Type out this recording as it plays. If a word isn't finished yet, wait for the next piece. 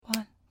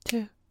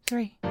2,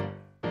 3.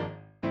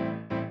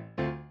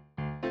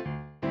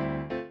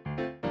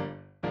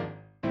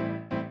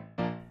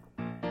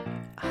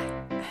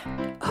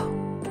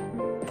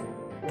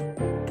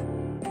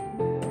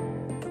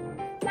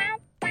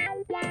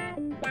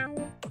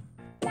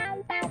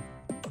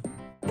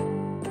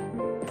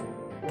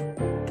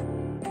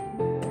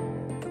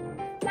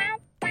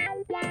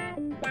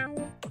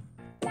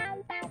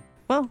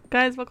 Well,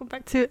 guys, welcome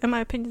back to In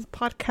My Opinions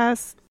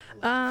podcast.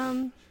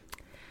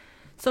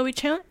 So we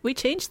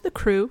changed the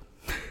crew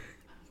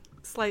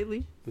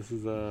slightly. This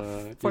is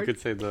you could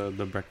say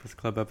the Breakfast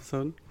Club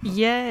episode.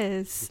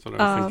 Yes, That's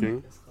what I was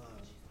thinking.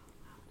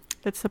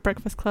 it's the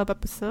Breakfast Club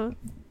episode.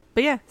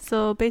 But yeah,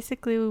 so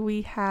basically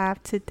we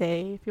have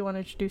today. If you want to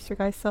introduce your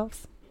guys'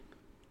 selves.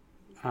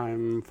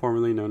 I'm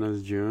formerly known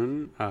as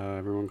June.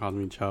 Everyone calls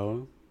me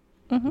Cho.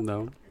 Mm-hmm.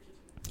 No.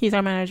 He's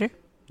our manager,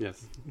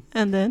 Yes.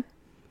 and then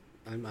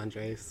I'm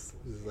Andres.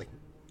 This is like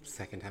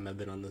second time I've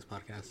been on this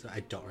podcast, so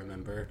I don't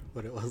remember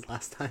what it was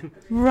last time.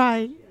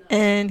 right,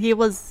 and he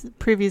was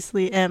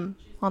previously M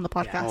on the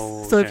podcast.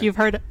 Oh, So if okay. you've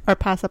heard our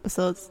past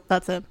episodes,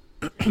 that's him.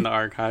 In the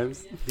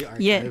archives. The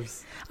Yeah.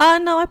 archives.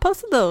 No, I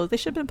posted those. They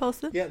should have been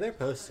posted. Yeah, they're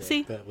posted.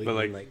 See? But we But,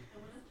 mean, like,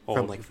 from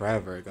old. like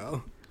forever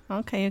ago.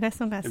 Okay, you guys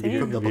don't got to If say you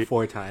it. From the If you-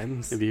 before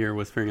times. If you hear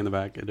whispering in the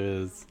back, it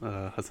is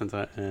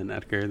Jacinta and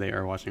Edgar. They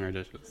are washing our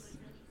dishes.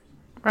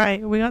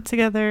 Right, we got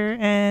together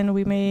and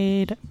we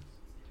made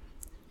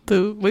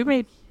food. We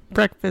made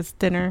breakfast,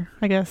 dinner,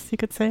 I guess you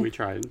could say. We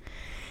tried.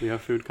 We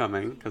have food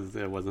coming because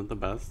it wasn't the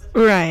best.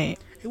 Right,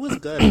 It was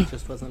good, it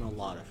just wasn't a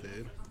lot of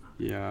food.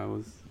 Yeah, it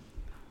was.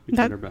 We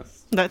That- tried our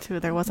best. that too.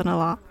 There wasn't a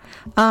lot.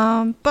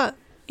 But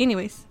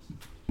anyways,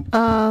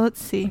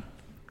 let's see.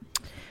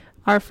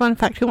 Our fun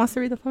fact. Who wants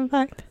to read the fun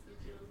fact?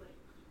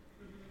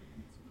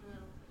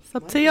 It's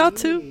up to y'all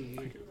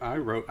too.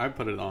 I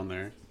put it on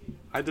there.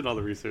 I did all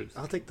the research.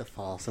 I'll take the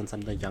fall since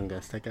I'm the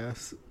youngest, I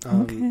guess.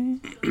 Okay.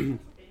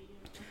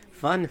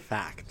 Fun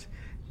fact.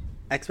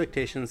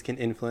 Expectations can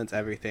influence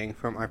everything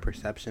from our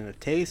perception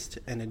of taste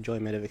and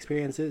enjoyment of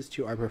experiences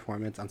to our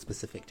performance on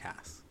specific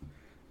tasks.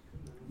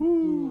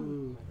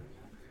 Ooh.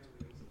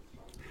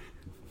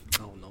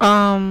 Oh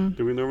no.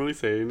 Do we normally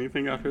say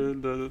anything after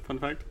the fun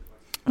fact?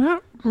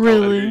 Not Edgar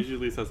really.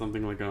 usually says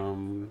something like,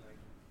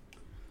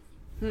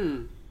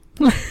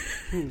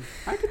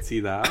 I could see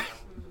that.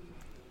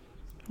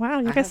 Wow,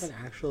 you I guys. have an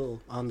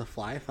actual on the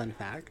fly fun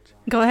fact.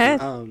 Go ahead.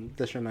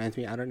 This reminds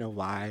me, I don't know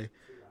why,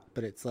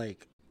 but it's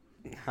like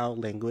how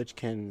language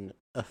can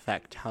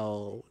affect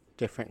how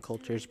different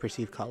cultures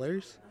perceive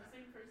colors.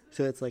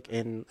 So it's like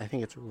I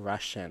think it's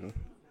Russian.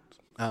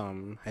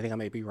 I think I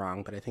might be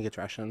wrong, but I think it's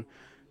Russian.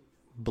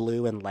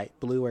 Blue and light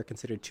blue are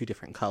considered two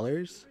different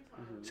colors.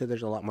 So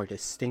there's a lot more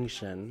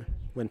distinction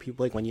when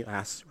people, like when you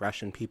ask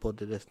Russian people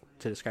to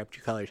describe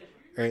two colors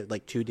or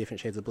like two different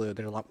shades of blue,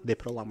 they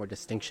put a lot more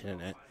distinction in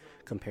it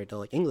compared to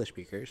like English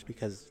speakers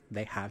because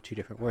they have two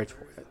different words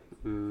for it.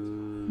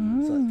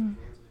 So like,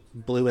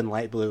 blue and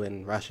light blue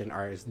in Russian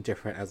are as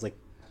different as like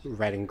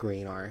red and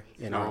green are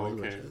in our Oh,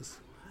 okay. languages.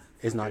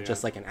 It's not Yeah.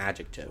 just like an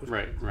adjective.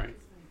 Right.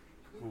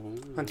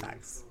 Fun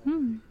facts.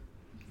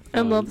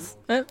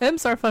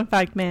 M's our fun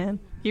fact man.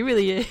 He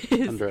really is.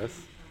 Andres.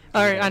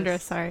 Or Yes.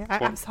 Andres, sorry.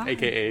 I'm sorry.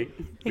 AKA.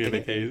 We have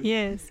AKAs.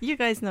 Yes, you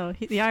guys know.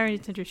 You already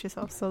introduced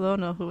yourself, so they'll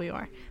know who we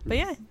are. But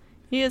yeah,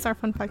 he is our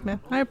fun fact man.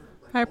 I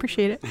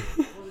appreciate it.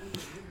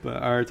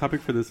 But our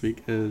topic for this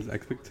week is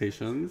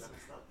expectations.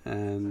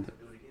 And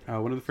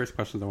one of the first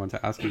questions I want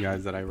to ask you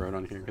guys that I wrote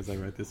on here because I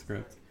wrote this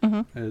script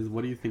is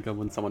what do you think of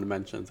when someone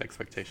mentions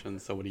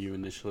expectations? So what do you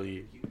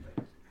initially...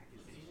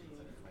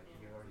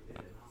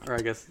 Or I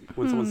guess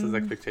when someone says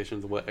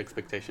expectations, what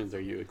expectations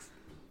are you...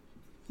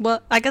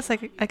 Well, I guess you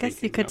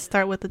Thinking could of.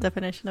 start with the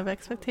definition of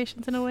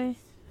expectations in a way.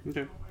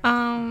 Okay.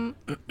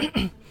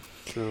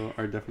 So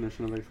our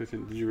definition of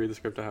expectation... Did you read the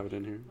script? I have it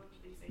in here.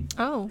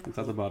 Oh, It's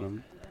at the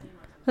bottom.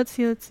 let's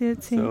see.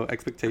 So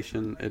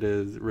expectation, it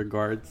is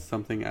regards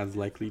something as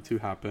likely to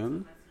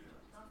happen,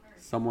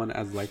 someone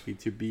as likely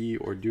to be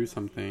or do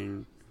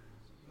something,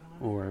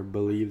 or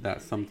believe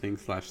that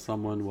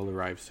something/someone will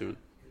arrive soon.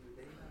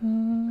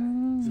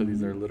 So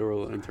these are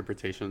literal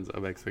interpretations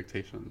of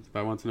expectations. But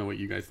I want to know what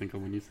you guys think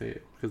of when you say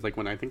it. Because like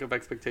when I think of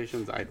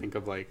expectations, I think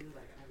of like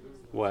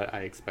what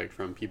I expect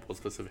from people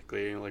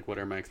specifically. Like what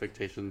are my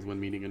expectations when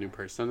meeting a new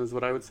person is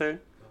what I would say.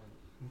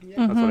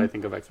 That's what I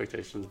think of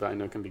expectations, but I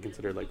know it can be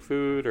considered like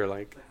food or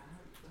like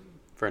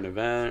for an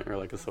event or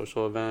like a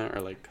social event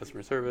or like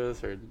customer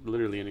service or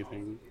literally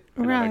anything.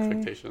 I know Right.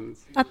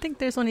 expectations. I think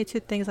there's only two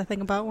things I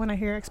think about when I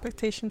hear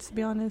expectations, to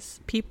be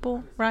honest.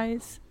 People,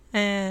 rise,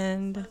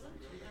 and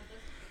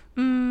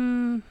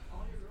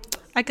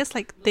I guess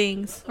like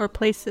things or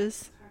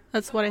places.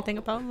 That's what I think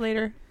about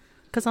later.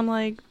 Because I'm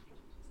like,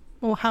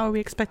 well, how are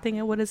we expecting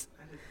it? What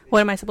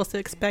am I supposed to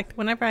expect?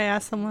 Whenever I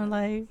ask someone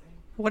like,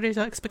 what are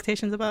your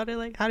expectations about it?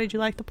 Like, how did you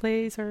like the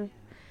place? Or,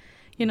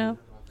 I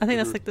think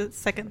that's like the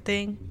second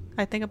thing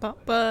I think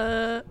about.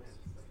 But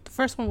the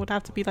first one would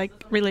have to be like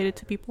related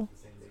to people.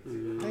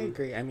 I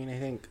agree. I mean, I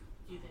think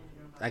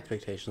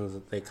expectations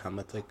that they come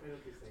with like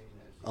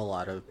a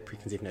lot of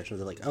preconceived notions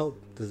of like, oh,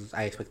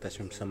 I expect this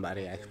from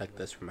somebody, I expect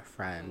this from a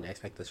friend, I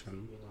expect this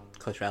from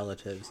close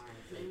relatives.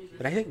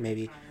 But I think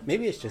maybe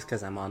it's just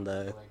because I'm on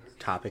the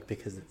topic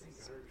because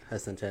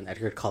Jacinta and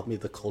Edgar called me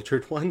the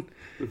cultured one.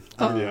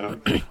 Yeah.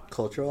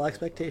 Cultural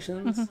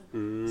expectations.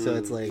 So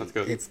it's like That's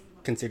good. it's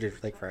considered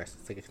like for us,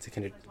 it's like it's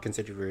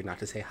considered rude not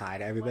to say hi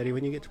to everybody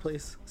when you get to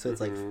place. So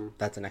it's like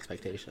that's an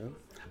expectation.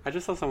 I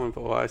just saw someone.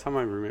 Well, I saw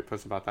my roommate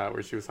post about that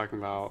where she was talking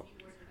about.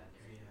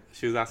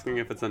 She was asking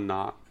if it's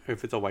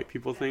a white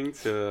people thing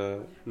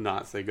to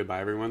not say goodbye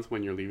everyone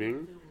when you're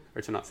leaving,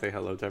 or to not say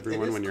hello to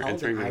everyone when you're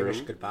entering the Irish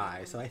room.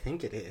 goodbye, so I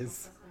think it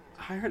is.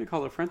 I heard it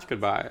called a French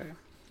goodbye.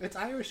 It's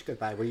Irish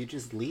goodbye where you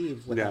just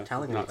leave without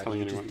telling not anybody. telling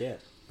You anyone. just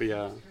dip. But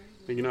yeah,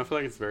 I feel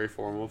like it's very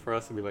formal for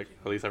us to be like,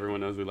 at least everyone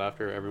knows we left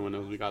or everyone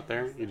knows we got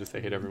there. You just say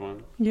hey to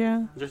everyone.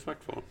 Yeah. It's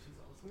respectful.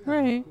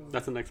 Right.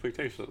 That's an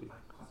expectation.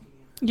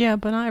 Yeah,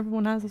 but not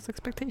everyone has those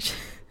expectations.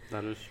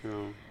 That is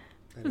true.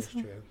 That is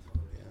true.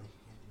 Yeah.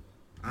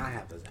 I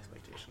have those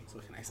expectations.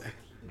 What can I say?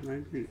 I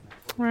agree.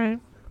 Right.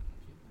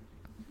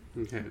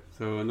 Okay,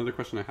 so another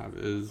question I have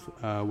is,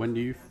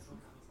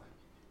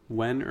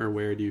 when or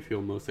where do you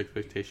feel most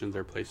expectations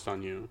are placed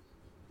on you?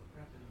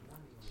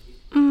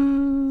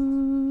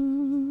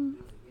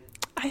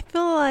 I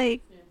feel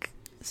like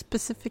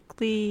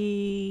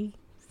specifically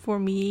for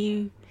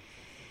me,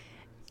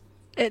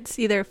 it's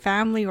either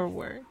family or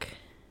work.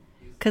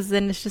 Because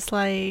then it's just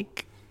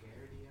like,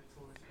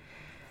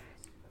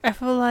 I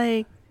feel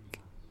like,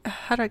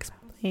 how do I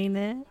explain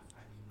it?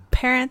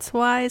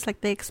 Parents-wise,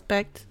 like they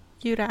expect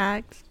you to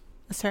act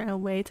a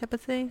certain way type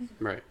of thing.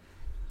 Right.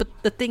 But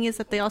the thing is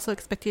that they also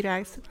expect you to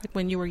act like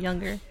when you were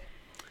younger.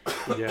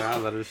 Yeah,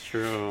 that is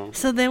true.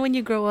 So then when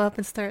you grow up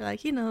and start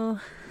like,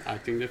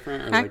 Acting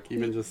different, or like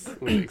even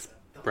just like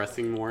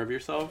expressing more of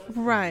yourself.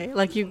 right,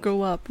 like you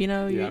grow up,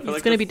 Yeah, I feel it's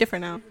like going to be that's-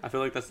 different now. I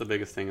feel like that's the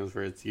biggest thing is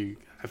where it's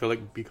I feel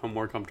like become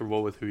more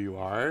comfortable with who you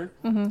are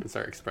and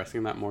start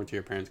expressing that more to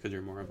your parents because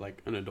you're more of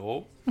like an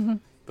adult.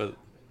 But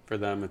for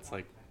them, it's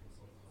like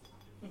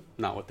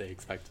not what they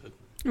expected.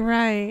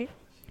 Right.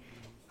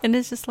 And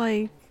it's just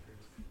like,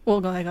 well,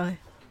 go ahead. What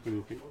do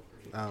you think?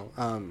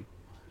 Oh,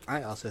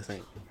 I also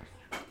think,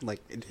 like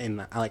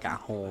like at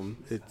home,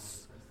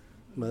 it's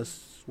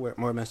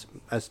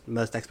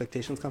most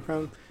expectations come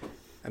from.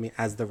 I mean,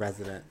 as the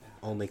resident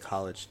only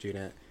college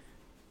student,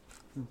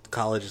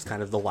 college is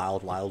kind of the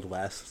wild, wild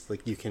west.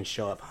 Like you can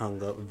show up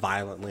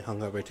violently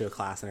hungover to a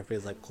class, and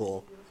everybody's like,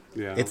 "Cool."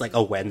 Yeah. It's like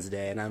a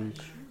Wednesday, and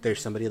there's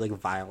somebody like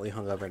violently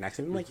hungover next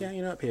to me. I'm like,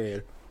 "Yeah,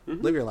 period.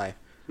 Live your life."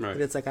 Right.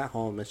 But it's like at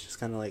home, it's just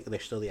kind of like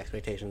there's still the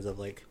expectations of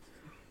like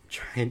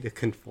trying to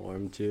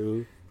conform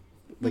to,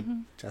 like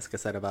Jessica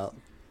said about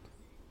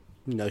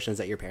notions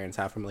that your parents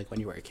have from like when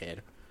you were a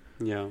kid.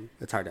 Yeah.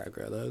 It's hard to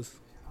outgrow those.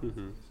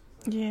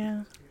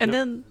 Yeah. And Yep.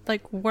 then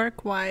like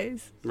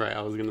work-wise, Right.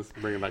 I was gonna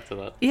bring it back to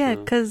that. yeah,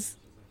 because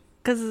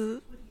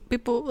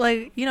people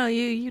like,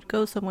 you'd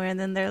go somewhere and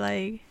then they're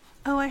like,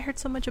 oh, I heard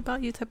so much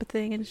about you type of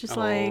thing. And it's just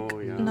like,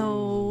 yeah.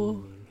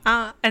 no.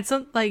 And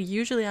so like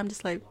usually I'm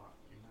just like,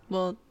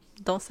 well,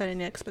 don't set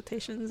any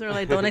expectations or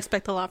like don't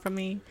expect a lot from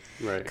me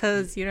Right.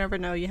 because you never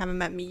know. You haven't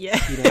met me yet.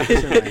 You know what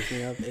this reminds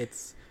me of?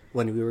 It's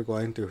when we were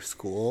going through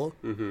school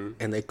Mm-hmm.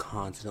 and they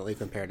constantly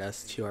compared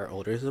us to our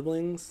older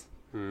siblings.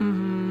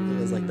 Mm-hmm.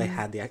 It was like they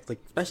had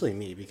especially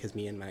me, because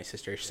me and my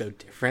sister are so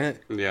different.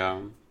 Yeah.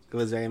 It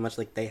was very much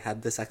like they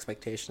had this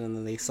expectation and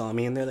then they saw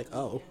me and they're like,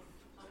 oh.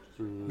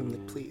 I'm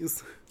like,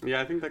 please.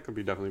 Yeah, I think that could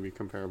definitely be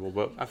comparable.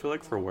 But I feel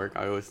like for work,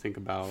 I always think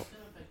about,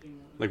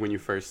 like, when you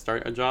first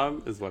start a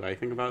job is what I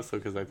think about. So,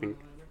 because I think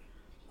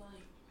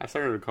I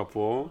started a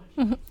couple.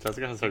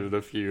 Jessica has started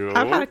a few.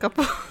 I've had a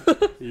couple.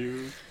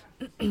 You've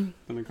done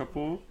a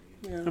couple?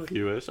 Yeah, A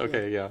few-ish.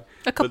 Okay, yeah.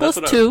 A But that's couple's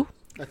what two.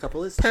 a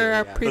couple is Per two,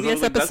 our yeah.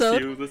 previous That's what I was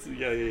like, episode. That's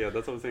few. Yeah.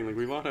 That's what I'm saying. Like,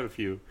 we've all had a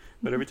few.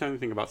 But every time you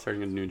think about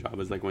starting a new job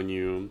is like when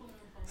you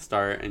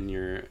start and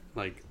you're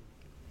like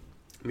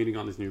meeting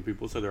all these new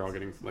people, so they're all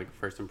getting like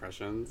first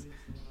impressions.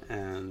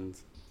 And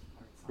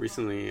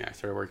recently I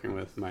started working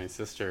with my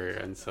sister,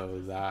 and so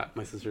that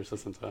my sister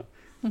Jacinta,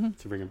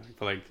 to bring it back,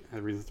 but like I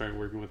recently started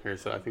working with her,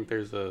 so I think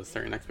there's a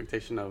certain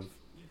expectation of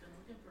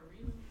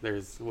I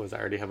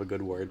already have a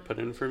good word put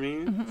in for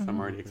me, so I'm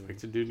already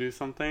expected to do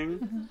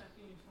something.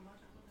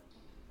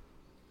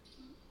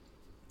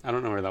 I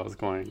don't know where that was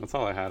going. That's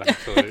all I had,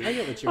 actually. I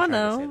get what you're Oh, trying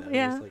no, to say, though.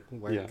 yeah. There's, like,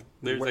 work, Yeah,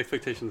 there's work-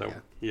 expectations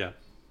that yeah.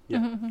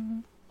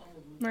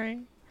 Right.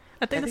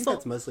 I I think think that's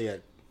that's mostly a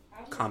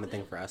common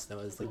thing for us, though,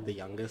 as like the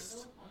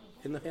youngest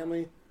in the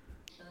family.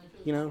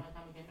 You know,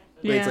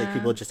 where it's like Yeah.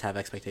 people just have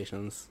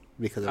expectations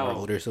because of our Oh.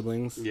 older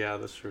siblings. Yeah,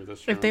 that's true.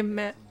 That's true. if they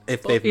met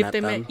If both- they've if met they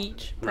them. met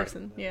each Right.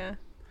 person. Yeah.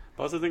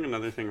 I also think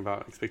another thing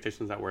about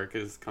expectations at work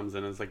comes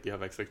in as like you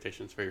have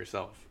expectations for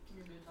yourself.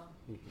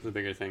 It's a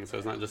bigger thing. So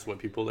it's not just what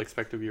people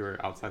expect of you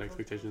or outside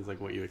expectations, like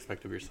what you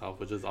expect of yourself,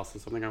 which is also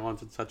something I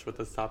wanted to touch with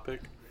this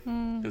topic.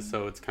 And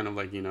so it's kind of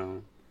like,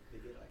 you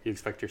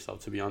expect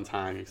yourself to be on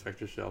time, you expect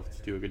yourself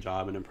to do a good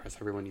job and impress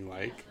everyone you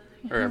like,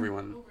 or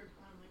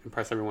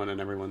impress everyone and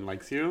everyone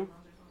likes you.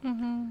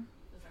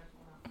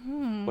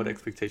 What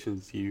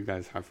expectations do you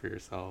guys have for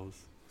yourselves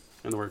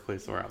in the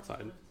workplace or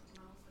outside?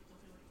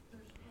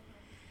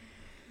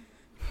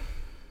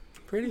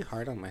 Pretty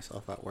hard on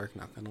myself at work,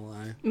 not gonna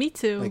lie. Me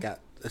too. Like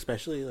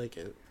especially like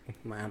at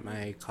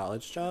my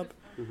college job.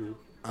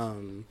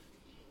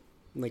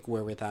 Like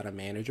we're without a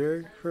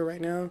manager for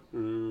right now,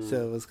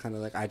 so it was kind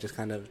of like I just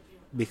kind of,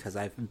 because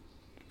I've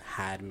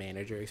had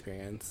manager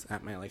experience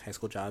at my like high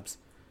school jobs,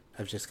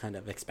 I've just kind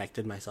of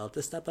expected myself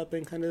to step up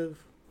and kind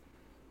of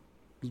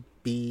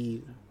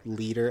be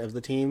leader of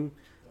the team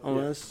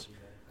almost.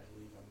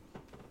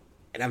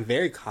 And I'm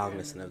very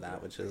cognizant of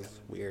that, which is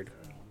weird.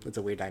 It's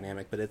a weird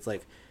dynamic, but it's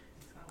like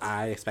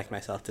I expect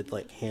myself to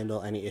like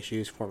handle any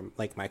issues for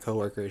like my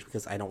coworkers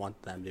because I don't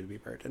want them to be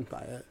burdened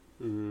by it.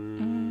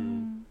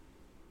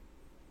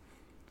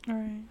 All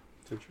right.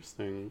 It's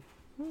interesting.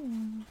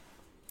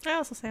 I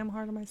also say I'm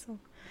hard on myself.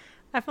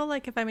 I feel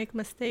like if I make a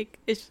mistake,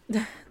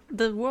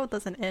 the world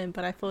doesn't end,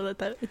 but I feel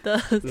that it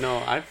does.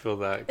 No, I feel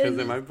that because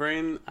in my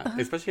brain,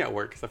 especially at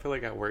work, because I feel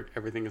like at work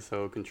everything is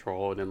so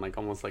controlled and like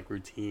almost like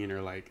routine,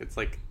 or like it's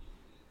like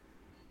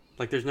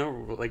there's no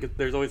like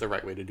there's always a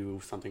right way to do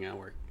something at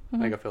work.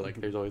 Like I feel like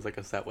there's always like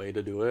a set way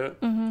to do it,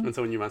 and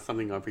so when you mess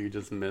something up or you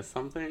just miss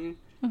something,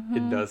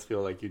 it does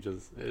feel like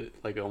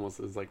it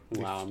almost is like,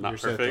 wow, I'm not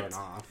perfect. So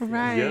thrown off.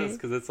 Right. Yes,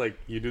 because it's like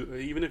you do,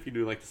 even if you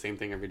do like the same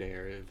thing every day,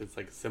 or if it's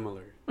like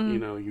similar, you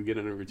know, you get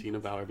in a routine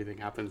of how everything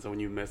happens. So when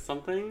you miss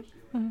something,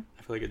 I feel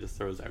like it just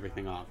throws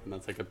everything off, and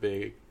that's like a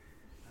big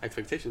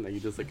expectation that you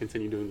just like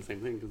continue doing the same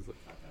thing, because like,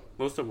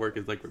 most of work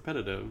is like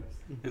repetitive,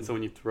 and so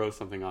when you throw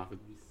something off,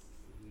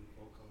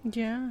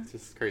 Yeah. it's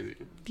just crazy.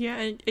 Yeah,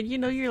 and you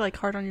know you're like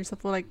hard on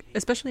yourself, like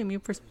especially me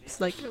for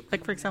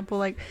like for example,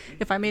 like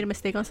if I made a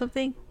mistake on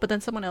something, but then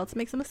someone else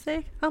makes a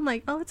mistake, I'm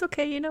like, oh, it's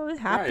okay, you know, it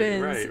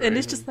happens, and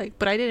it's just like,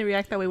 but I didn't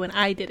react that way when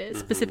I did it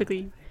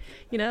specifically,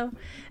 you know,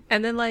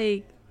 and then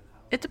like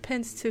it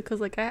depends too, because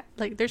like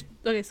there's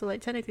okay, so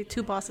like technically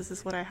 2 bosses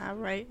is what I have,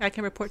 right? I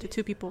can report to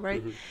 2 people,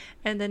 right?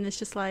 And then it's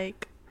just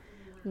like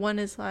one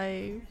is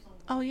like,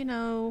 oh, you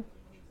know,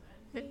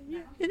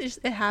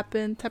 it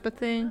happened type of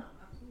thing.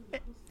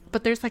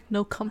 But there's like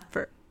no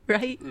comfort,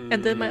 right?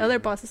 And then my other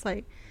boss is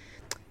like,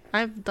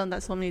 I've done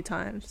that so many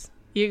times.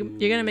 You're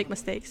gonna make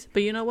mistakes,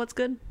 but you know what's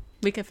good?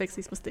 We can fix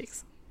these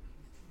mistakes.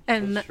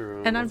 And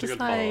I'm just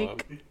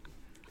like,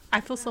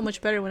 I feel so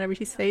much better whenever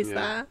he says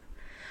that.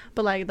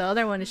 But like the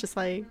other one is just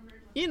like,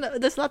 you know,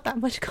 there's not that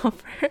much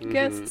comfort, I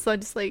guess. So I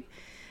just like,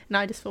 now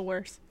I just feel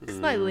worse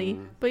slightly.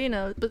 But you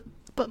know,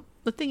 but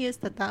the thing is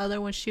that other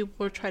one, she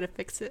will try to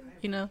fix it,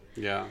 you know.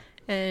 Yeah.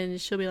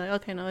 And she'll be like,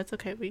 okay, no, it's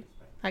okay.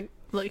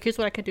 Look, here's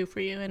what I can do for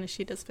you, and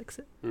she does fix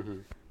it.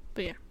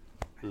 But yeah.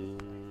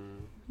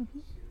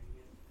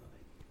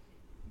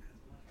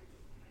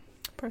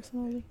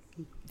 Personally.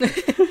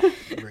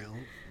 Real.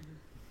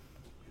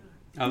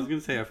 I was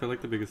gonna say, I feel like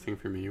the biggest thing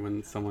for me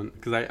when someone,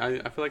 because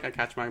I feel like I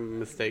catch my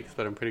mistakes,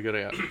 but I'm pretty good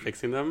at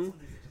fixing them,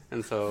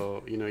 and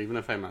so, you know, even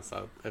if I mess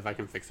up, if I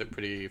can fix it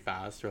pretty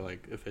fast or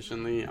like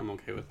efficiently, I'm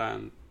okay with that,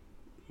 and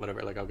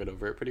whatever, like I'll get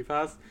over it pretty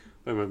fast.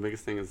 But my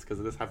biggest thing is because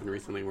this happened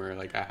recently where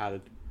like I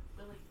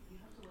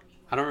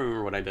don't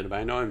remember what I did, but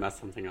I know I messed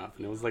something up,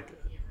 and it was like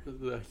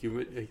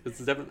it's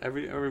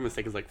definitely every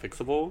mistake is like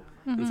fixable,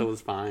 and so it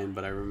was fine.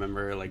 But I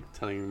remember like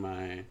telling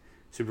my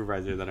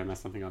supervisor that I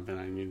messed something up, and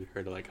I needed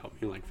her to like help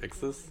me like fix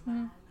this.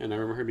 And I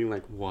remember her being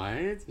like, "What?"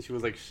 And she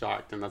was like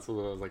shocked, and that's what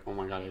I was like, "Oh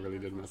my god, I really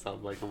did mess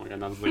up! Like, oh my god,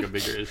 that was like a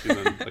bigger issue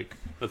than like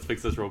let's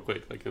fix this real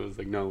quick." Like it was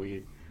like, no,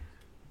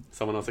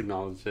 someone else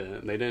acknowledged it,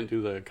 and they didn't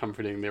do the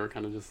comforting. They were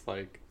kind of just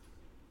like,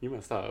 you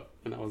messed up.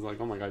 And I was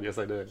like, oh my god, yes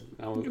I did.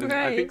 And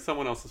I think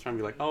someone else was trying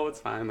to be like, oh, it's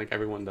fine, like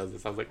everyone does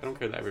this. I was like, I don't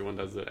care that everyone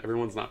does it.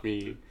 Everyone's not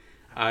me.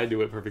 I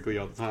do it perfectly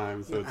all the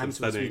time, so it's I'm upsetting.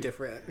 supposed to be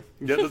different.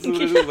 Yeah, that's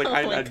what it is. Like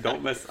Oh I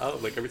don't mess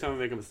up. Like every time I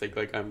make a mistake,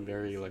 like I'm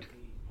very like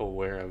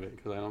aware of it,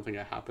 because I don't think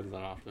it happens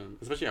that often,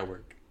 especially at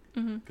work.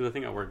 Because I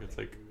think at work it's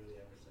like,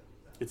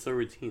 it's so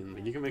routine.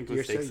 Like you can make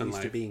mistakes in life. You're so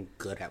used to being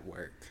good at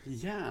work.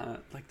 Yeah,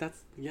 like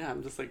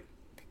I'm just like,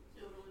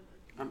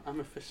 I'm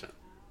efficient.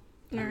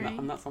 Right.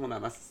 I'm not someone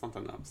that messes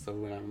something up, so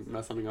when I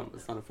mess something up,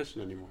 it's not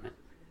efficient anymore.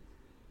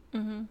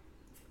 That's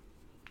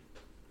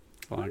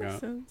all I got.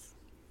 Sense.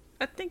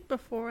 I think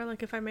before,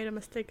 like, if I made a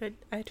mistake,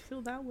 I'd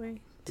feel that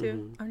way,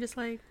 too. I'm just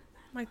like,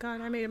 my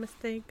God, I made a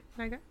mistake.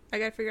 I got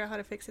to figure out how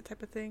to fix it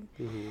type of thing.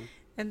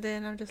 And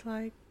then I'm just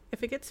like,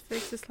 if it gets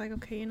fixed, it's like,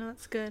 okay, you know,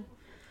 that's good.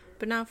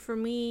 But now for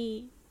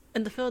me,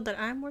 in the field that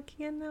I'm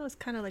working in now, it's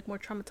kind of like more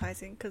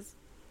traumatizing, because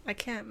I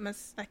can't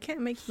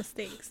make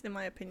mistakes, in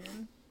my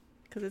opinion.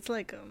 Because it's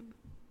like,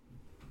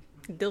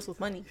 it deals with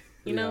money,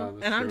 you know?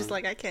 And I'm just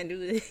like, I can't do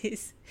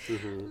this.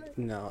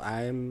 No,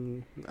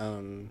 I'm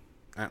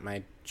at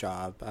my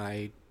job,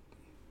 I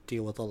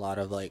deal with a lot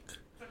of like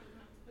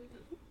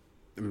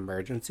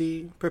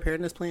emergency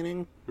preparedness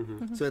planning.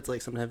 So it's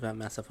like sometimes if I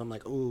mess up, I'm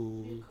like,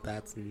 ooh,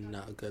 that's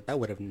not good. That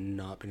would have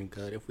not been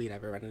good if we'd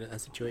ever run into that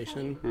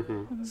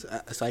situation.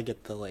 So I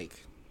get the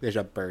like, there's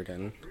a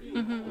burden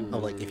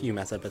of like, if you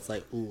mess up, it's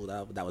like, ooh,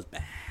 that was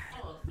bad.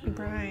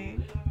 Right.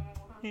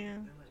 Yeah.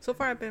 So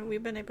far,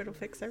 we've been able to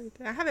fix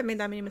everything. I haven't made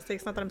that many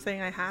mistakes. Not that I'm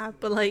saying I have,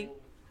 but like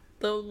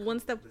the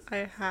ones that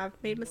I have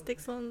made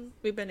mistakes on,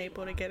 we've been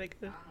able to get it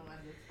good.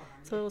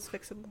 So it was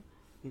fixable.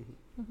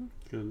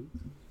 Good.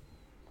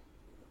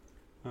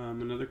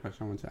 Another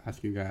question I want to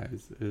ask you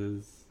guys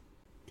is,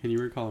 can you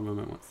recall a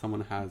moment when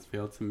someone has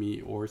failed to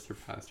meet or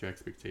surpass your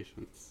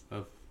expectations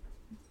of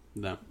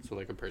them? So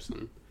like a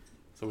person,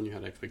 someone you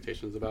had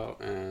expectations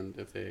about, and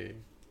if they,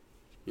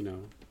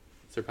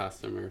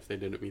 surpassed them, or if they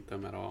didn't meet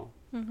them at all.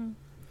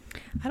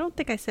 I don't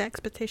think I set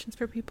expectations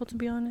for people, to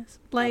be honest.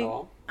 Like, At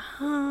all?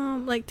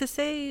 like to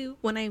say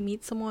when I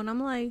meet someone,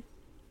 I'm like,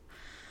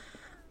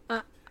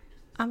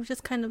 I'm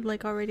just kind of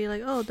like already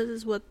like, oh, this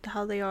is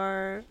how they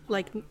are.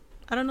 Like,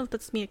 I don't know if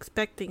that's me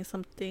expecting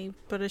something,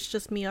 but it's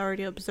just me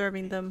already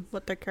observing them,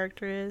 what their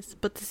character is.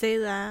 But to say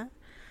that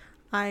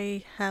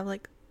I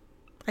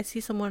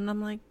see someone and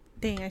I'm like,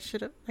 dang, I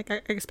should have, like,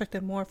 I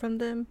expected more from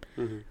them.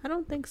 I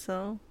don't think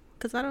so,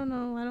 because I don't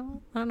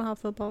know how I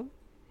feel about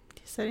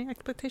setting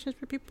expectations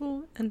for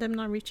people and them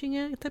not reaching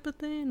it, type of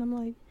thing. And I'm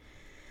like,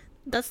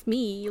 that's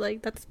me,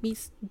 like, that's me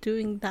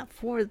doing that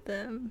for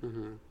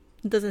them.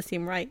 It doesn't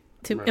seem right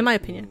in my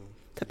opinion,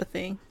 type of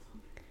thing.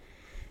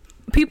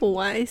 People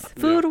wise,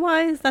 food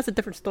wise, that's a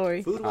different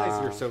story. Food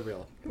wise, you're so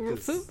real. Food,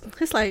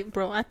 it's like,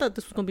 bro, I thought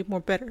this was gonna be more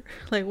better.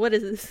 Like, what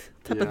is this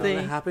type of thing?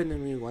 That happened to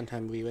me one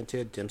time. We went to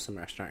a dim sum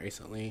restaurant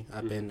recently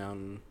up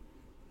in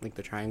like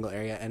the Triangle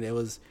area, and it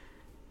was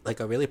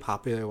like a really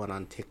popular one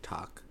on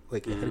TikTok.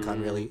 Like it had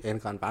gone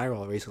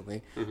viral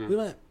recently. We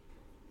went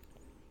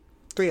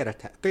 3 out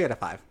of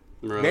 5.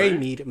 Really?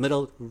 Very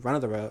middle, run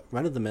of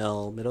the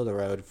mill, middle of the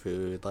road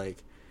food. Like,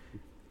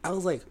 I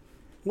was like,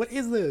 what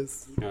is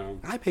this? Yeah.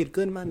 I paid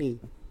good money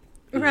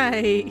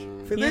Right.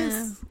 for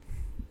this.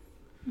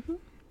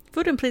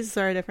 Food and places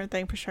are a different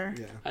thing for sure.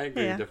 Yeah, I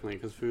agree, definitely,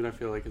 because food, I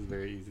feel like, is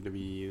very easy to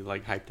be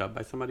like hyped up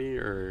by somebody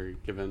or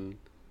given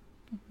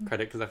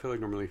credit. Because I feel like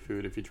normally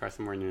food, if you try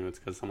somewhere new, it's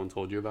because someone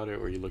told you about it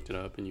or you looked it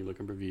up and you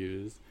look at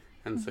reviews,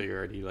 and so you're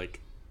already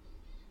like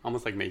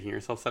almost like making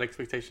yourself set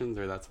expectations,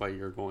 or that's why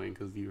you're going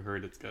because you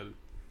heard it's good.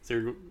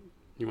 So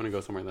you want to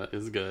go somewhere that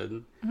is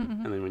good,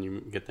 and then when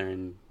you get there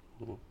and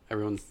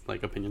everyone's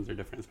like opinions are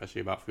different,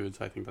 especially about food.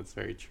 So I think that's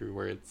very true,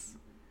 where it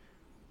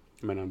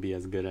might not be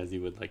as good as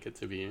you would like it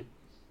to be.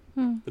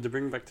 But to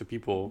bring it back to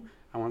people,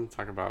 I want to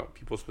talk about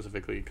people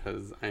specifically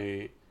because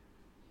I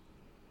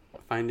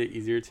find it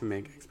easier to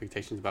make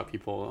expectations about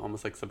people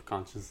almost like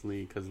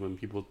subconsciously, because when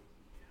people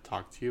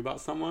talk to you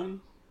about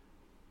someone,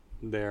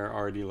 they're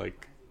already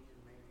like,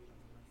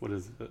 what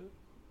is it?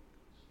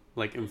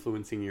 Like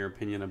influencing your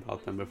opinion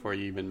about them before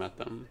you even met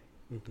them.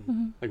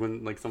 Like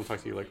when like someone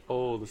talks to you like,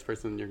 oh, this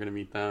person, you're gonna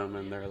meet them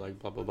and they're like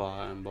blah blah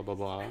blah and blah blah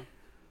blah,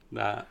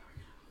 that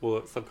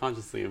will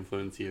subconsciously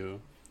influence you.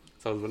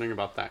 So I was wondering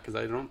about that, because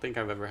I don't think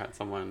I've ever had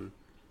someone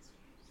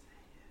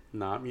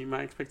not meet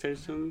my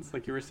expectations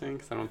like you were saying,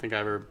 because I don't think I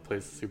ever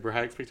placed super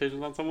high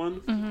expectations on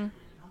someone.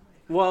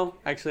 Well,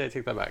 actually, I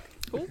take that back.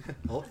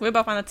 We're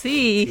about on the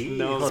tea.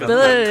 No,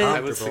 Good. I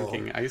was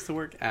thinking, I used to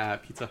work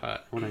at Pizza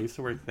Hut. When I used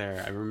to work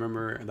there, I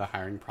remember the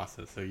hiring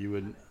process. So you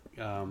would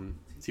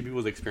see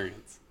people's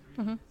experience.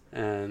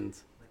 And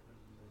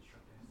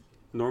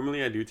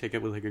normally I do take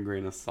it with like a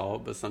grain of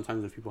salt, but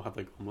sometimes if people have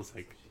like almost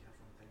like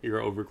you're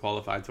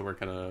overqualified to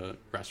work at a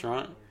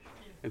restaurant,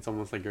 it's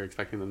almost like you're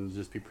expecting them to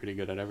just be pretty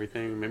good at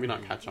everything. Maybe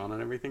not catch on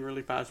everything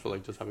really fast, but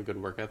like just have a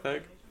good work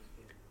ethic.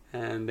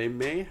 And they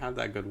may have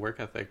that good work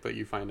ethic, but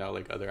you find out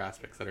like other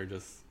aspects that are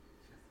just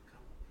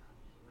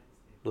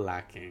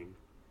lacking.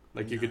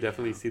 Like you could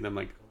definitely see them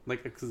like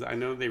because I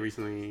know they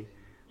recently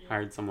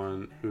hired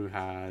someone who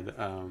had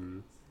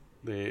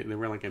they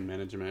were like in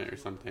management or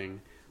something,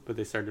 but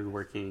they started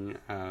working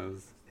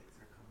as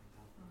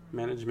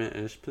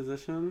management-ish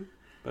position.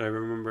 But I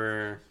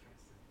remember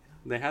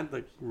they had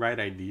the right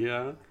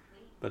idea,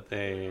 but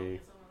you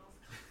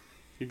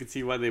could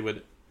see why they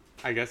would,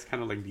 I guess,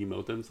 kind of like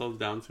demote themselves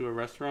down to a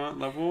restaurant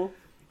level,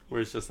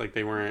 where it's just like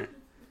they weren't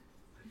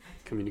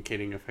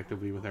communicating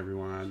effectively with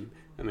everyone,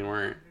 and they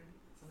weren't,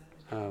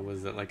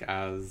 was it like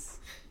as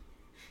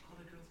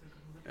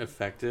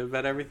effective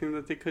at everything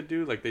that they could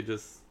do? Like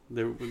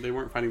they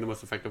weren't finding the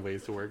most effective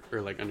ways to work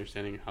or like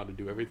understanding how to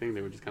do everything.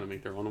 They would just kind of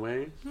make their own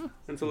way.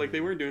 And so like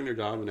they were doing their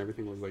job and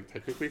everything was like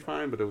technically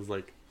fine, but it was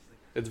like,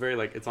 it's very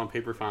like, it's on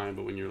paper fine,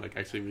 but when you like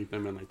actually meet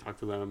them and like talk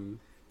to them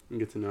and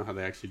get to know how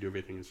they actually do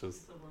everything, it's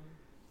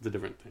a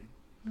different thing.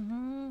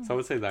 So I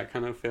would say that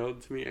kind of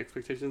failed to meet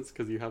expectations,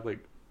 because you have like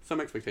some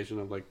expectation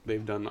of like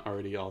they've done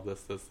already all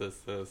this.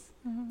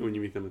 And when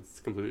you meet them, it's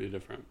completely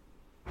different.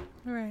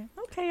 Right.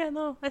 Okay, yeah,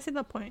 no, I see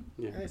that point.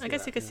 Yeah. I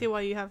guess you can see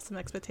why you have some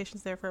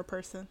expectations there for a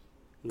person.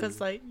 Because,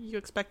 like, you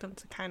expect them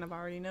to kind of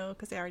already know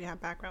because they already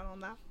have background on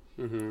that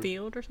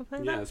field or something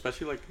like that. Yeah,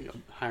 especially, like,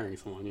 hiring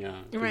someone,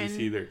 because Right. you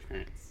see their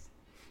experience.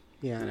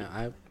 Yeah,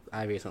 no,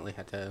 I recently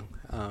had to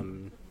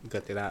go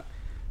through that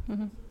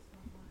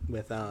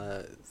with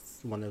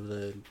one of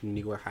the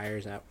newer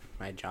hires at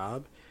my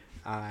job.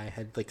 I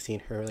had, like,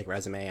 seen her, like,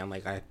 resume,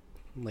 and,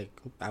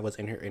 I was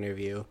in her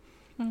interview,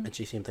 and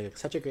she seemed like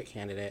such a great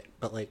candidate.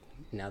 But like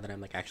now that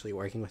I'm like actually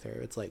working with her,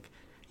 it's like,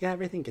 yeah,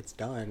 everything gets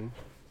done,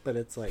 but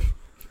it's like,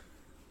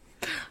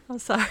 I'm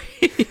sorry.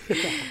 We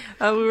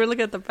were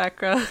looking at the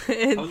background.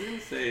 I was gonna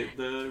say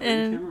the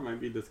ring camera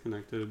might be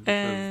disconnected because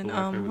and, the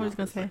Wi-Fi what went was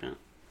out I for a gonna say?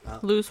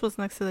 second. Luz was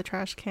next to the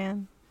trash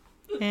can,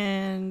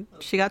 and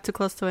she got too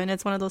close to it, and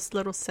it's one of those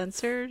little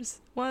sensors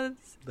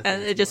ones, The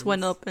and it fancy just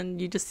went ones. up,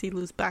 and you just see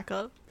Luz back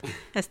up.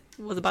 It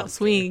was about to Sounds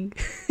scary. swing.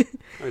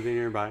 Are they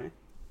nearby?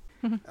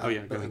 Oh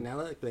yeah, go But like ahead. now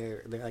that like,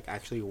 they're like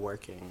actually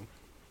working,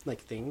 like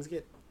things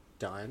get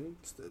done.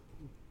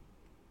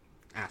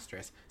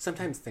 Asterisk.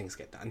 Sometimes things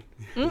get done,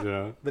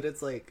 Yeah. but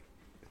it's like,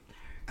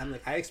 I'm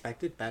like, I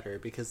expected better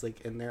because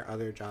like in their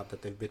other job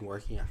that they've been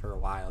working at for a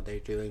while, they're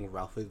doing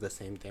roughly the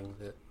same thing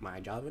that my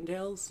job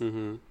entails.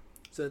 Mm-hmm.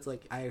 So it's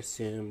like I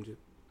assumed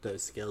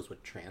those skills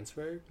would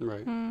transfer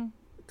Right.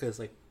 because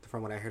like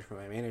from what I heard from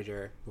my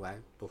manager,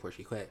 before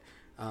she quit,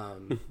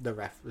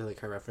 like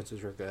her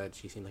references were good.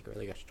 She seemed like a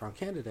really good, strong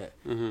candidate.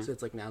 Mm-hmm. So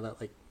it's like now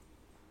that like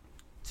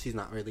she's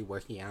not really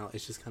working out,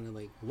 it's just kind of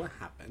like what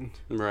happened.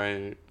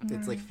 Right.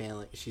 It's like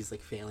failing. She's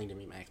like failing to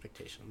meet my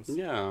expectations.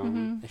 Yeah.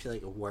 I feel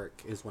like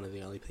work is one of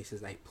the only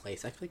places I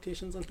place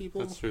expectations on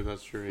people. That's true.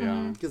 That's true.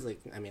 Yeah. Because like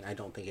I mean I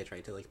don't think it's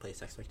right to like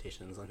place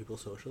expectations on people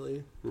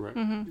socially. Right.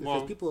 Because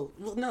Well. people,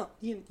 well, no,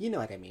 you know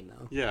what I mean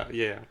though. Yeah.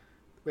 Yeah.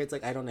 Where it's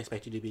like I don't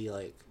expect you to be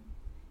like,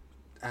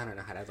 I don't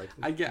know how to like.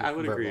 I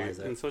would agree. verbalize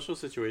it. In social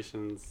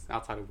situations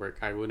outside of work,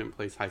 I wouldn't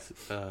place high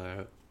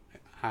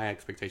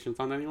expectations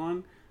on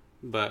anyone.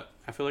 But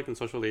I feel like in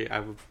socially, I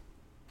would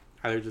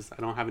either just I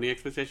don't have any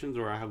expectations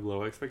or I have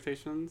low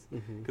expectations.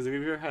 Because if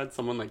you've ever had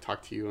someone like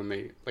talk to you and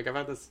they like I've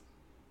had this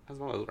as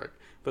well as work,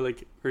 but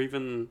like or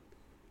even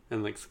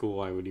in like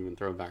school, I would even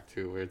throw it back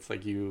to where it's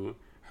like you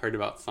heard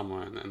about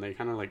someone and they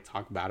kind of like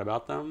talk bad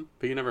about them,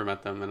 but you never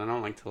met them, and I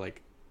don't like to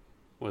like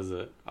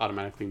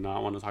automatically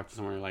not want to talk to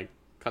someone or like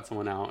cut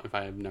someone out if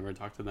I have never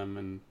talked to them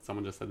and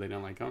someone just said they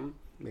didn't like them.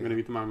 I'm gonna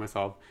meet them by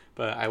myself,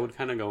 but I would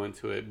kind of go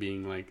into it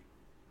being like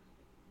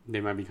they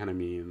might be kind of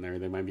mean or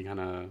they might be kind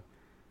of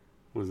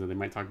they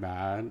might talk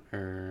bad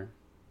or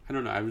I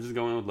don't know. I was just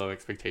going with low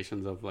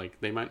expectations of like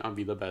they might not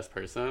be the best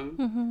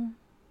person.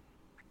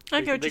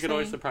 I get what They you're could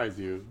always saying. surprise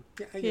you.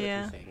 Yeah, I get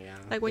Yeah. what you're saying. Yeah,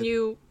 Like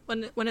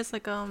when it's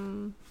like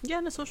in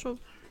a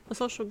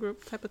social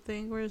group type of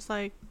thing where it's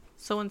like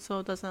so and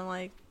so doesn't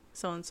like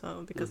so and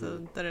so because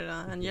of da da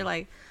da, and you're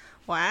like,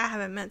 well, I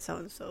haven't met so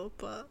and so,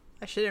 but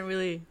I shouldn't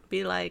really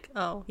be like,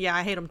 oh yeah,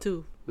 I hate them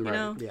too, you Right.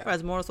 know, Yeah. or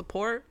as moral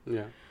support.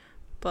 Yeah.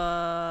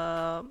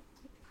 But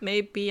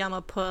maybe I'm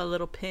gonna put a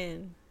little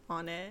pin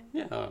on it,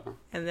 Yeah.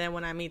 and then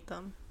when I meet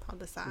them, I'll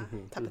decide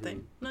type of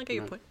thing. No, I get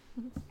your Right.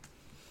 point.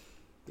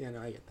 yeah,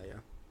 no, I get that. Yeah.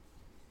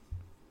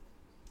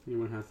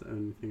 Anyone has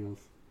anything else?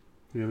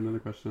 Do you have another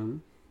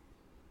question?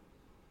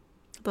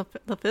 The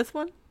fifth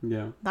one,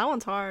 Yeah. that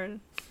one's hard.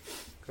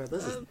 Girl,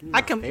 this is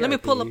I can let me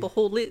pull up a therapy.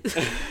 whole list.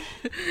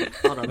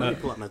 Hold on, let me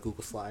pull up my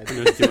Google slide. Do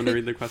you want to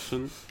read the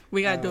question?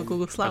 We gotta do a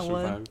Google Slide Question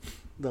one. 5.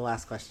 The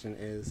last question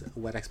is,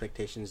 what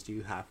expectations do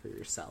you have for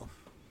yourself?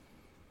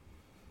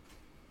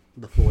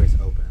 The floor is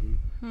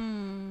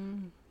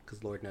open.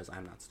 Because Lord knows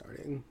I'm not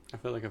starting. I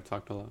feel like I've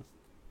talked a lot.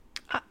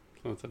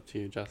 So it's up to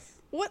you, Jess.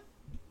 What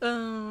kind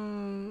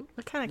of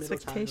Middle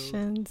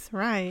expectations?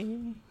 Right.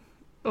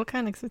 What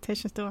kind of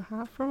expectations do I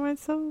have for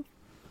myself?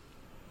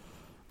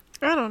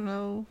 I don't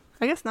know.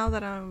 I guess now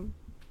that I'm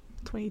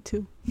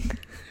 22.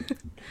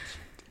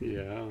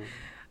 Yeah.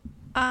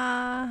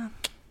 I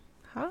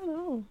don't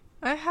know.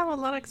 I have a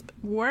lot of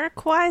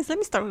work-wise. Let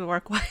me start with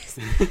work-wise.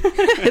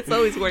 It's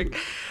always work.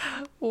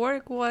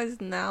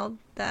 Work-wise, now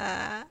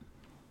that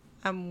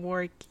I'm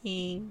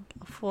working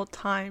a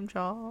full-time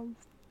job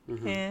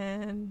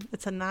and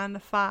it's a 9 to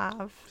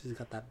 5. She's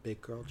got that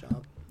big girl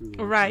job.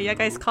 Yeah, Right, I you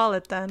guys know. call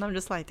it that, and I'm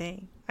just like,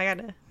 dang, I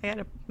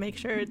gotta make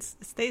sure it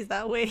stays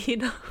that way, you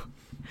know.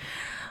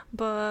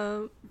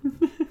 But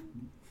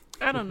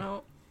I don't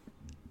know.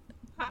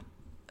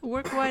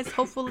 Work-wise,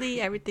 hopefully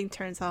everything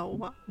turns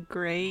out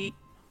great,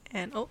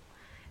 and well,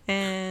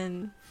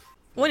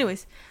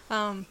 anyways,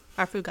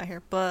 our food got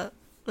here. But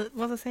what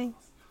was I saying?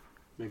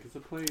 Make us a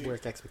plate.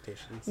 Work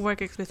expectations.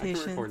 Work I can record and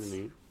expectations.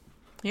 eat.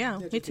 Yeah, Yeah,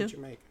 me just too. hit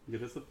your mic,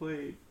 Get us a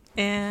plate.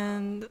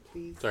 And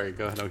please. Sorry,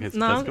 go ahead. Okay, so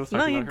No, Jessica was no,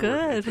 talking you're about her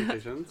work good.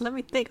 expectations. let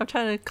me think. I'm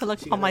trying to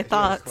collect She all my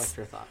gotta thoughts. collect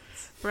her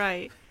thoughts.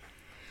 Right.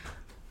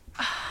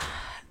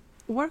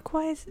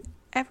 Work-wise,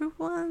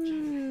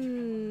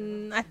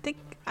 everyone, I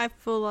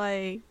feel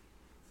like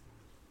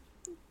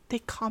they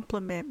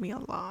compliment me a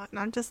lot. And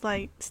I'm just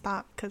like,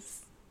 stop,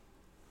 because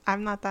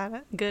I'm not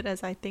that good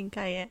as I think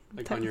I am.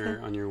 Like type on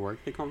of thing. your work,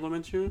 they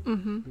compliment you.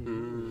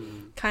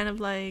 Kind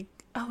of like,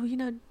 oh,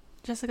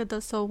 Jessica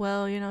does so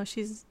well.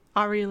 She's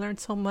already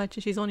learned so much,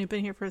 and she's only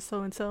been here for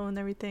so and so and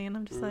everything. And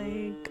I'm just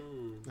like,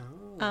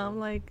 Oh.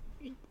 like,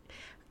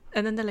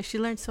 and then they're like, she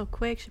learns so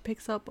quick, she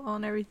picks up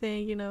on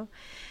everything,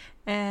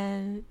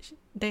 and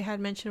they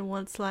had mentioned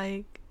once,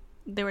 like,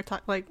 they were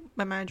talking, like,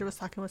 my manager was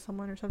talking with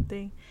someone or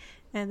something,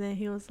 and then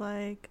he was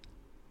like,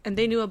 and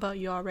they knew about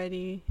you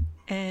already,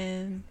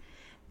 and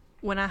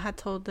when I had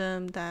told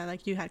them that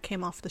like you had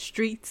came off the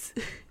streets,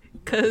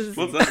 because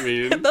What's that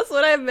mean? that's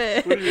what I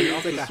meant. What do you mean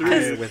off It's like the a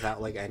streets? hire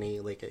without like any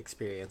like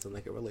experience in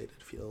like a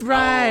related field.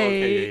 Right.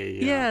 okay,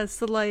 yeah. Yeah.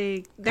 So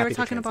like they were Happy to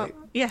talking about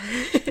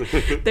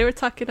translate. they were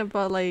talking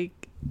about like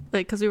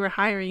because we were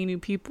hiring new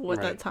people at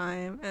Right. that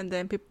time, and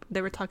then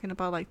they were talking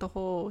about like the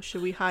whole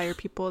should we hire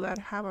people that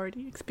have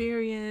already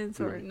experience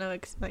or Right. no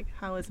like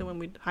how is it when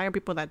we hire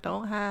people that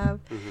don't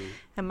have? Mhm.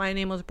 And my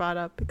name was brought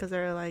up because they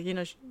were like,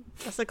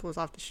 Jessica was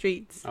off the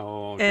streets.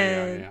 Oh,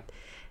 okay, And- yeah.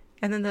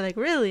 And then they're like,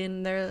 really?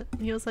 And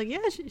he was like,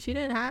 yeah, she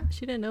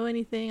didn't know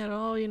anything at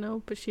all,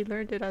 but she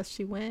learned it as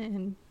she went,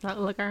 and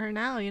look at her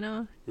now,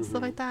 stuff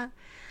Mhm. like that.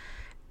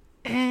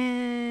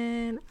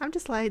 And I'm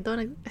just like,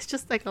 it's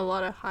just like a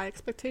lot of high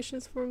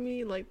expectations for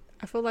me. Like,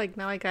 I feel like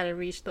now I gotta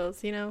reach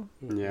those, Yeah.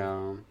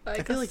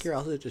 I feel like you're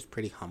also just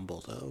pretty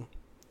humble though.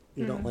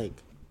 You don't like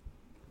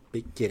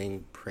be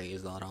getting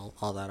praised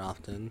all that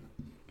often.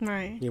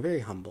 right. You're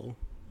very humble.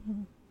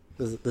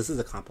 This is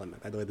a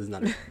compliment, by the way. This is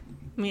not. A,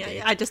 I mean,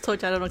 I just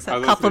told you I don't I accept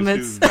was gonna say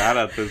compliments. she's bad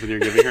at this, and you're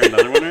giving her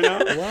another one right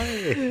now.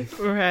 why?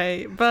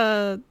 Right.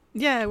 But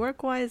yeah,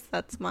 work wise,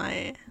 that's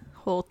my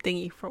whole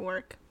thingy for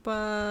work.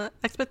 But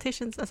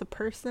expectations as a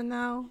person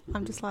now,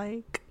 I'm just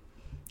like,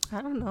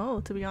 I don't know,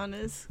 to be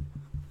honest.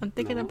 I'm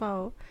thinking No?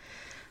 about,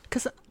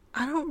 because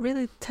I don't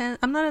really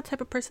I'm not a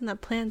type of person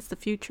that plans the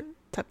future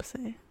type of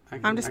thing.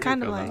 I'm just I can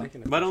kinda feel like- that. I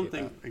can But I don't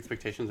appreciate think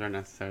expectations are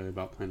necessarily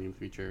about planning the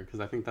future, because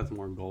I think that's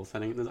more goal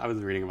setting. I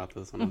was reading about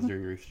this when I was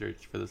doing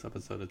research for this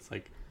episode. It's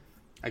like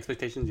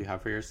expectations you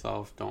have for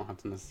yourself don't have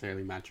to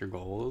necessarily match your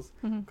goals,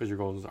 because your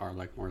goals are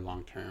like more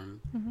long term.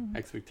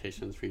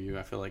 Expectations for you,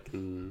 I feel like,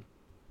 can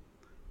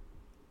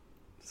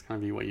just kind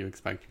of be what you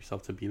expect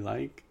yourself to be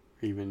like,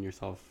 or even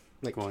yourself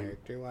Like going.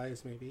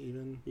 character-wise, maybe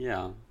even,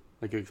 Yeah,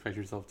 like you expect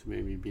yourself to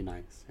maybe be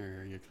nice,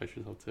 or you expect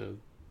yourself to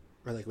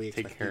or like we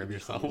take expect care you to of be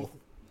yourself. humble.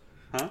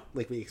 Huh?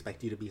 Like we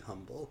expect you to be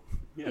humble.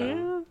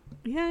 Yeah,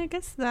 I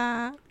guess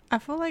that. I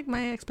feel like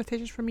my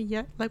expectations for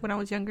me like when I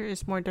was younger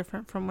is more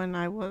different from when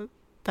I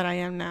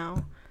am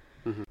now.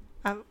 Mhm.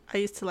 I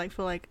used to like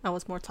feel like I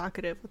was more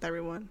talkative with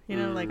everyone,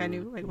 like I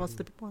knew like most of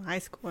the people in high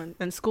school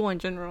and school in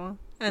general.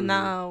 And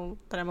now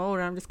that I'm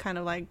older, I'm just kind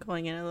of like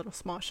going in a little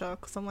small shell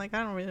because I'm like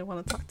I don't really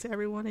want to talk to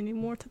everyone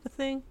anymore type of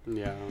thing.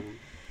 Yeah.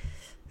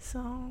 So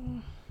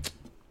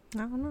I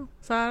don't know.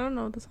 So I don't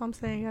know. That's what I'm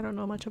saying. I don't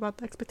know much about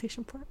the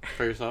expectation part.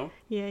 For yourself?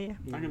 Yeah.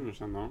 I can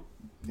understand that.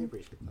 I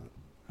appreciate that.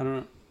 I don't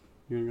know.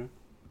 You wanna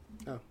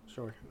go? Oh,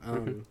 sure.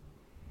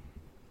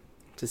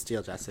 To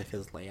steal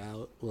Jessica's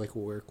layout, like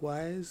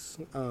work-wise,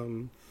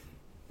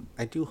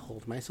 I do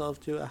hold myself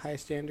to a high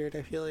standard.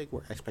 I feel like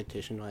work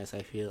expectation-wise,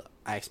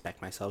 I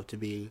expect myself to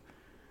be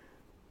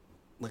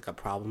like a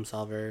problem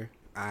solver.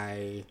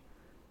 I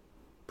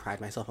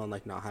pride myself on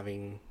like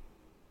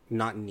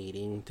not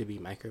needing to be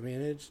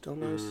micromanaged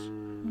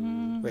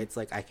almost. Where it's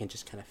like I can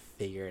just kind of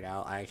figure it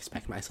out. I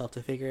expect myself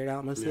to figure it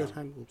out most of the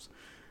time. Oops.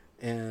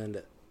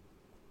 And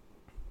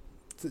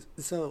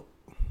so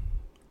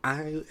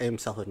I am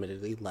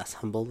self-admittedly less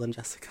humble than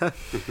Jessica.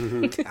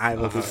 I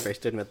will be the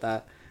first to admit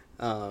that.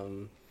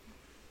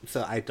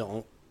 So I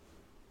don't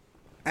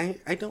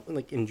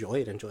like enjoy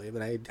it,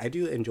 but I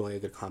do enjoy a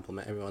good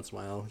compliment every once in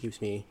a while.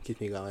 Keeps me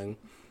going.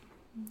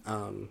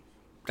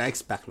 But I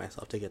expect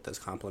myself to get those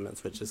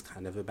compliments, which is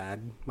kind of a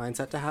bad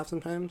mindset to have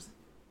sometimes.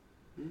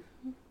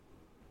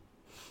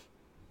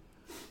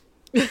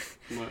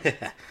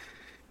 What?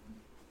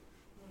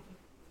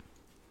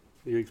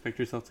 You expect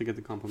yourself to get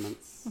the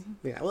compliments.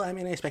 Yeah, well, I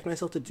mean, I expect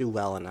myself to do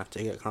well enough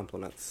to get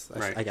compliments.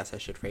 Right. I guess I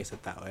should phrase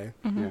it that way.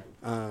 Yeah,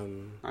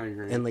 I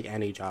agree. In like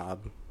any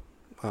job.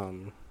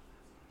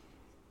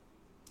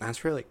 As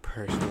for like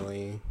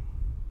personally,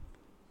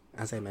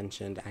 as I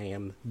mentioned, I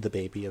am the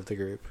baby of the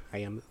group. I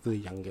am the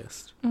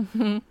youngest.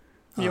 You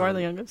are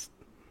the youngest.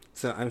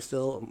 So I'm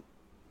still,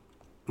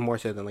 more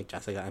so than like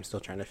Jessica, I'm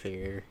still trying to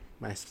figure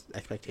my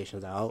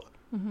expectations out.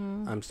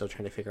 I'm still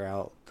trying to figure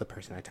out the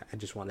person I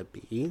just want to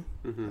be.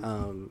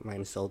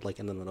 I'm still like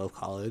in the middle of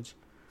college.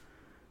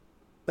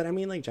 But I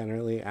mean, like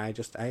generally, I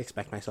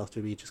expect myself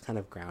to be just kind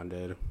of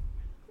grounded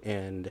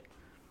and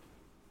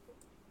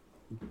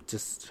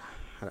just,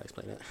 how do I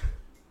explain it?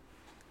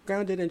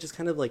 Grounded and just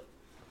kind of like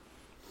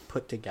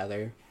put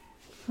together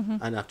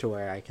enough to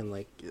where I can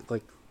like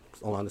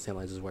along the same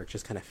lines as work,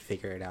 just kind of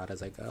figure it out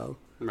as I go.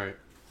 Right.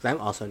 'Cause I'm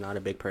also not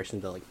a big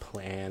person to like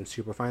plan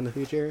super far in the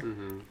future.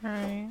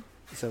 Right.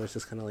 So it's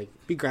just kind of like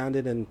be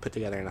grounded and put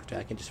together enough to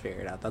I can just figure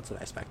it out. That's what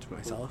I expect of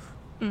myself.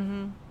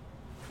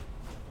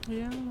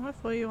 Yeah, I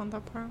feel you on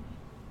that part.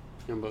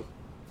 Yeah, but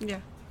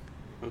Yeah.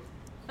 Both?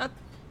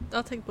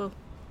 I'll take both.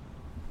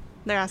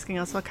 They're asking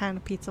us what kind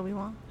of pizza we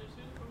want.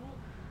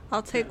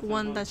 I'll take so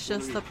one both. that's One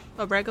just of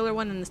a regular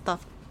one and the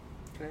stuffed.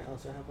 Can I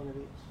also have one of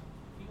each?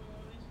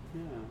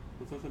 yeah,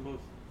 let's also both.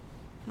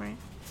 Right.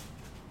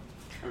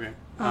 Okay.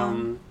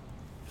 Um,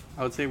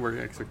 I would say work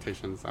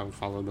expectations. I would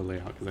follow the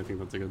layout because I think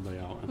that's a good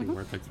layout. I think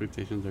work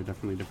expectations are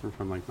definitely different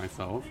from like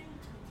myself,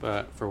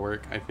 but for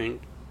work, I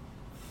think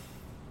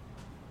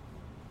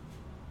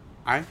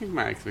I think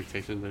my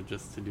expectations are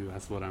just to do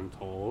as what I'm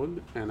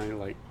told, and I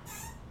like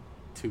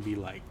to be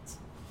liked.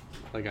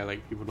 Like, I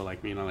like people to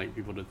like me, and I like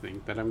people to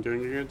think that I'm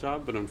doing a good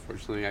job, but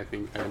unfortunately, I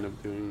think I end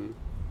up doing,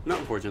 not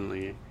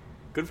unfortunately,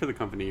 good for the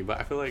company, but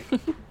I feel like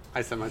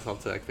I set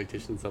myself to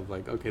expectations of,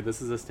 like, okay,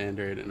 this is a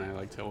standard, and I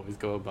like to always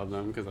go above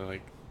them, because I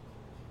like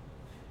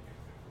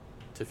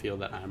to feel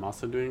that I'm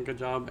also doing a good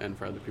job, and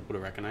for other people to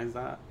recognize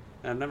that.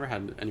 And I've never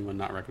had anyone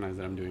not recognize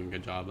that I'm doing a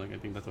good job. Like, I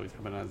think that's always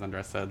happened. As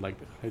Andres said, like,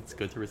 it's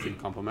good to receive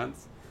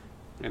compliments,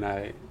 and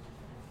I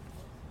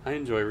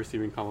enjoy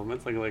receiving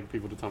compliments, like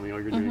people to tell me, oh,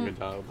 you're doing a good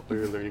job, or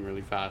you're learning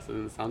really fast,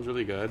 and it sounds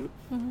really good.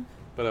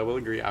 But I will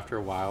agree, after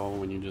a while,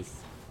 when you just,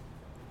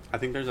 I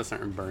think there's a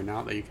certain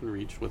burnout that you can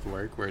reach with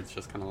work, where it's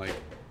just kind of like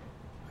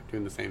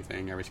doing the same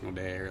thing every single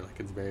day, or like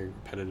it's very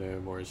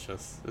repetitive, or it's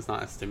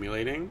not as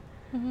stimulating.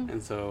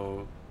 And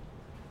so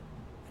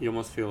you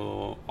almost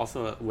feel,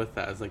 also with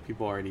that, it's like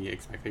people already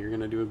expect that you're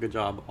going to do a good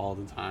job all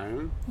the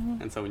time.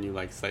 And so when you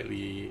like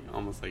slightly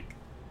almost like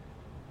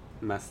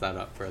mess that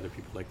up for other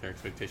people, like their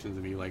expectations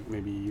of you, like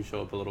maybe you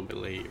show up a little bit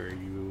late, or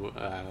you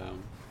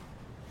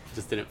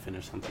just didn't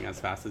finish something as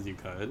fast as you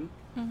could.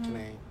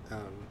 Can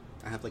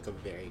I have like a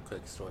very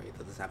quick story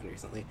that this happened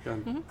recently.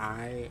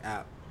 I,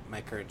 at my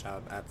current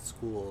job at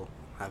school,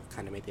 have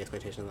kind of made the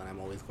expectation that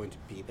I'm always going to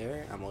be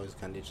there. I'm always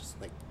kind of just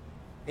like,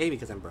 A,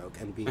 because I'm broke,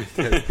 and B,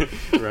 because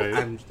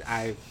Right.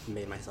 I've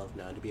made myself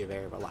known to be a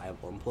very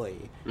reliable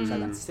employee. So I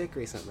got sick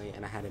recently,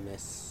 and I had to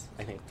miss,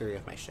 I think, 3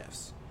 of my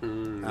shifts.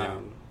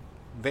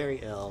 Very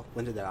ill,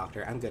 went to the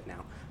doctor. I'm good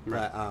now.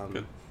 Right. But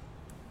Good.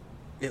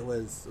 it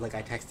was like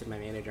I texted my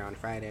manager on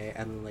Friday,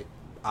 and like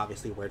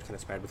obviously word kind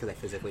of spread because I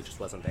physically just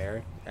wasn't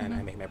there, and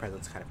I made my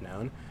presence kind of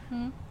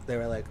known. They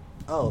were like,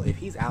 oh, if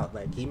he's out,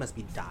 like he must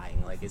be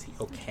dying, like is he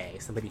okay?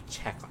 Somebody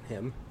check on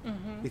him.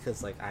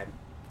 Because like I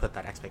put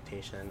that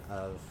expectation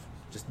of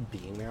just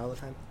being there all the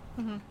time.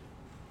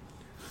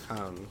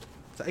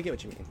 So I get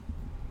what you mean.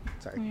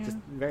 Sorry, just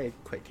very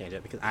quick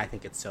tangent, because I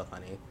think it's so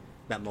funny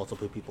that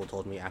multiple people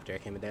told me after I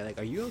came in there, like,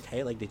 are you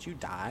okay? Like, did you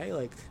die?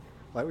 Like,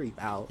 why were you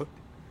out?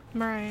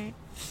 Right.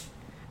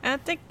 And I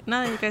think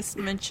now that you guys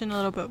mention a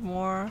little bit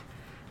more,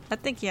 I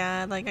think,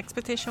 yeah, like,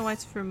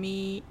 expectation-wise for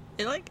me,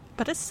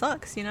 but it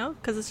sucks, you know?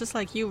 Because it's just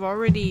like you've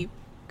already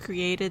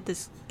created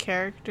this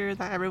character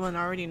that everyone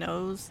already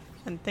knows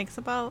and thinks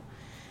about,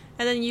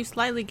 and then you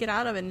slightly get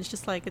out of it, and it's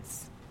just like,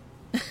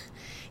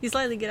 you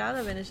slightly get out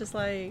of it, and it's just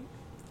like,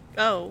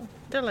 oh,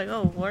 they're like,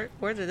 oh,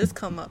 where did this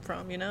come up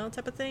from, you know,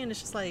 type of thing. And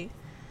it's just like,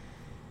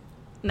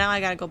 now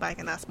I gotta go back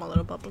in that small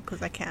little bubble,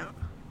 because I can't,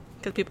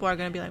 because people are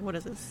gonna be like, what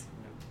is this?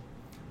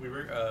 We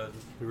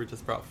were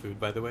just brought food,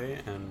 by the way,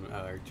 and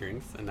our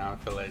drinks, and now I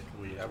feel like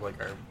we have like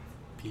our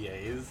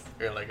PAs,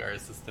 or like our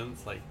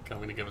assistants, like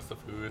coming to give us the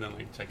food and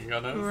like checking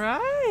on us.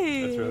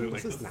 Right. That's really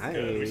like, This is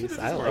good. We should do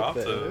nice. I more like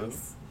often.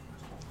 this.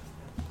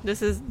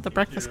 This is the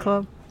Breakfast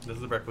Club. This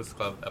is the Breakfast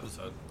Club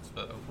episode.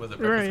 Was it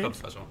Breakfast Club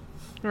special?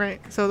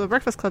 Right. So the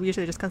Breakfast Club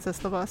usually just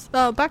consists of us.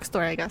 Oh,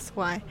 backstory, I guess,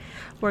 why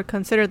we're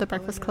considered the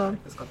Breakfast Club.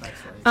 It's got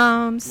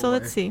backstory. So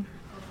let's see.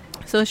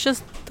 So it's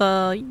just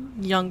the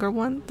younger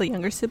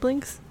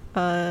siblings.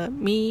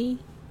 Me,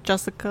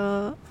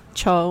 Jessica,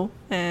 Cho,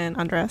 and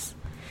Andres.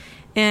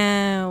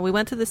 And we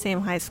went to the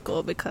same high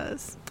school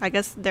because I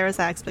guess there was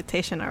an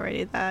expectation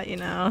already that, you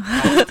know.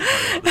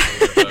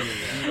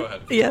 Go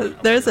ahead. Yeah,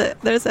 there's an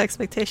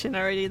expectation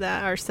already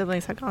that our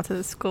siblings had gone to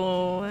the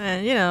school,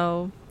 and you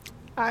know,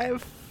 I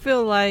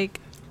feel like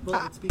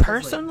Well, it's because,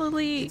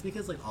 personally, it's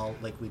because like all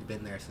like we'd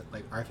been there,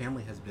 like our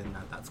family has been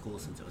at that school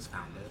since it was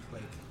founded.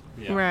 Like,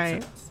 Yeah.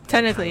 right? since, like,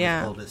 Technically,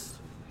 Tyler's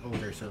yeah.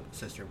 older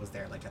sister was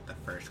there like at the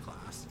first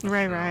class.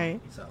 Right.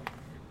 So.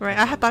 Right,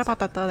 I had thought about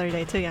that the other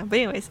day too, yeah. But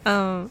anyways,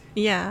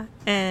 yeah,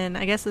 and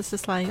I guess it's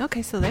just like,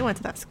 okay, so they went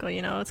to that school,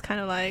 you know, it's kind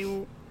of like,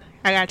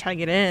 I gotta try to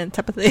get in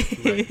type of thing.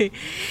 Right.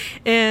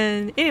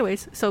 And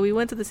anyways, so we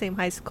went to the same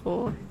high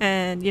school,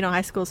 and, you know,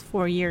 high school's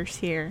 4 years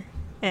here,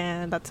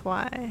 and that's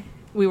why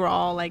we were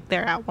all, like,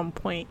 there at one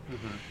point.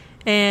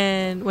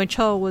 And when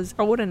Cho was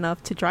old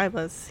enough to drive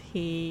us,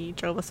 he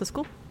drove us to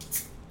school.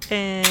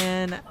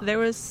 And there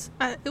was,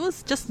 it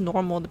was just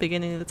normal at the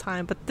beginning of the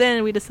time, but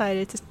then we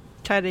decided to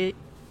try to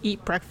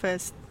eat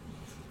breakfast.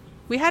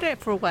 We had it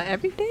for what,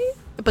 every day?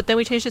 But then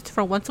we changed it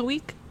for once a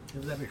week. It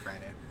was every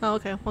Friday. Oh,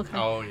 okay.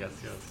 Oh, yes.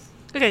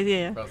 Okay,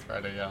 yeah. That was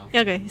Friday,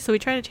 yeah. Okay, so we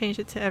tried to change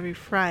it to every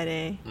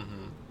Friday.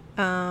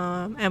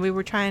 And we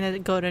were trying to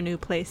go to new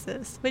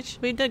places, which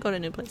we did go to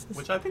new places.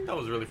 Which I think that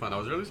was really fun.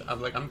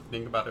 I'm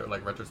thinking about it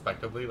like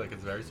retrospectively, like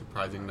it's very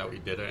surprising that we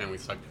did it and we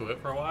stuck to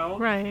it for a while.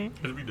 Right.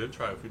 Because we did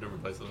try a few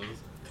different places.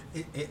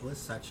 It was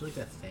such like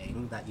a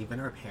thing that even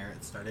our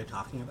parents started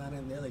talking about it,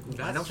 and they're like, why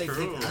That's don't they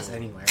true. take us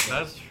anywhere?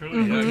 That's true.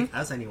 They don't Yeah. take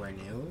us anywhere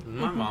new.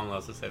 My mom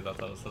loves to say that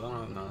though, so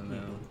I don't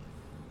know.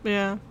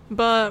 Yeah,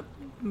 but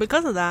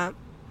because of that,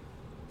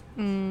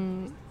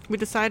 we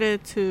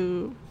decided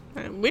to.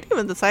 We didn't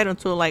even decide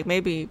until like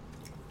maybe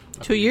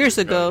 2 years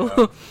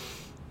ago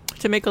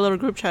to make a little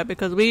group chat,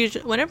 because we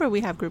usually, whenever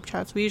we have group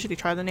chats, we usually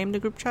try to name the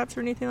group chats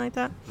or anything like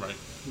that.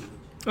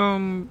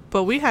 Right.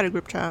 But we had a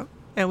group chat,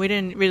 And we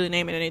didn't really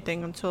name it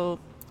anything until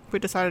we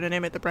decided to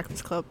name it The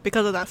Breakfast Club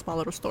because of that small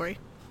little story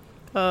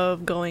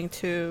of going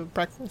to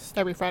breakfast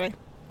every Friday.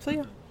 So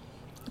yeah,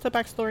 it's a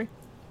backstory.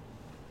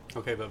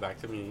 Okay, but back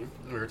to me.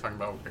 We were talking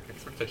about work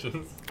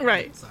expectations.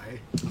 Right.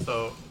 Sorry.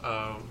 So,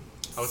 I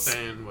was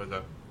saying was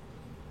that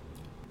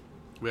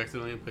we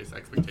accidentally place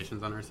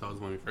expectations on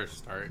ourselves when we first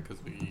start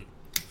because we...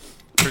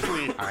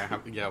 Personally, I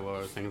have... Yeah, what I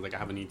was saying is, like, I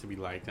have a need to be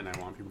liked, and I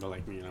want people to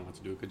like me, and I want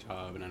to do a good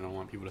job, and I don't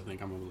want people to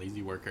think I'm a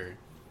lazy worker.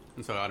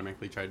 And so I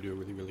automatically try to do a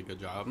really, really good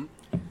job.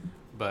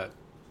 But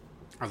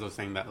as I was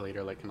saying, that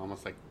later, like, can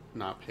almost, like,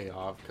 not pay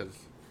off because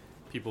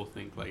people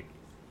think, like,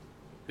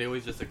 they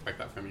always just expect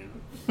that from you.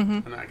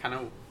 And I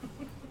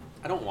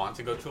don't want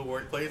to go to a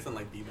workplace and,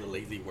 like, be the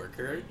lazy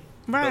worker.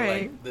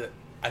 Right. But, like,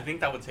 I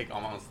think that would take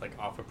almost, like,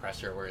 off of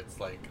pressure where it's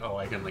like, oh,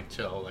 I can, like,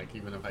 chill. Like,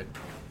 even if I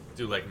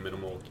do, like,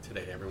 minimal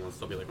today, everyone will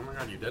still be like, oh my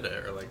god, you did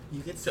it. Or, like,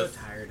 You get so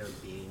tired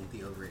of being the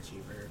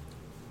overachiever.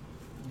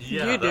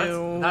 yeah, You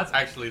do. that's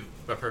actually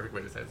the perfect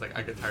way to say it. It's like,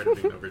 I get tired of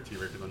being an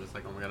overachiever because I'm just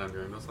like, oh my god, I'm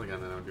doing this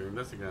again, and I'm doing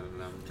this again,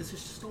 and I'm... Because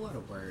it's just a lot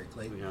of work.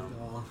 Like, Yeah.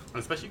 And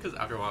especially because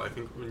after a while, I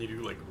think when you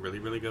do, like, really,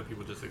 really good,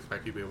 people just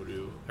expect you to be able to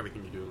do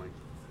everything you do, like,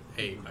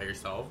 A, by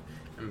yourself,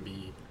 and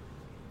B,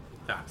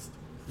 fast.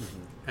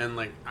 And,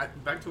 like,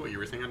 back to what you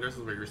were saying, Andres,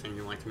 is where you were saying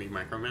you like to be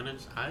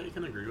micromanaged. I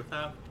can agree with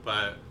that,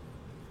 but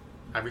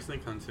I've recently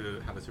come to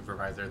have a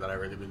supervisor that I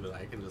really, really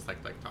like and just,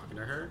 like talking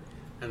to her.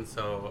 And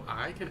so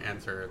I can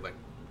answer, like,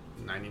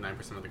 99%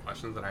 of the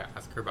questions that I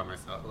ask her by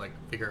myself, like,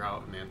 figure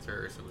out an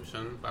answer or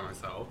solution by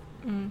myself.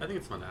 I think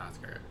it's fun to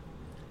ask her.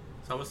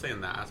 So I would say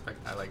in that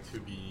aspect, I like to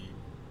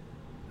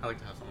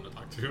have someone to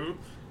talk to,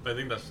 but I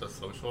think that's just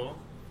social.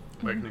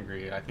 But I can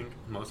agree. I think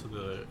most of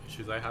the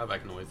issues I have, I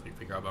can always, like,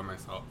 figure out by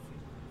myself.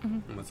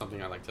 And that's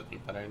something I like to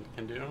think that I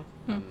can do.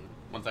 And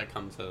once I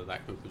come to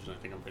that conclusion,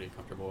 I think I'm pretty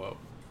comfortable.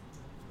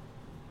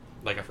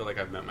 Like, I feel like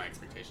I've met my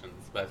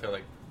expectations, but I feel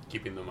like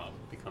keeping them up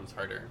becomes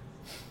harder.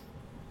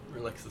 Or,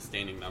 like,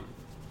 sustaining them.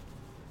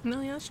 No,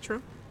 yeah, that's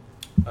true.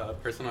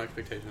 Personal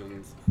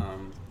expectations. I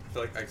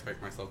feel like I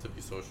expect myself to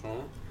be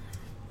social.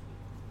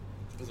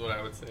 Is what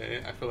I would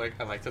say. I feel like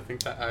I like to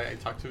think that I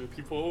talk to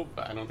people,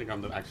 but I don't think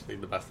I'm actually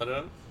the best at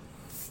it.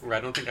 Or I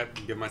don't think I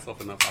give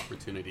myself enough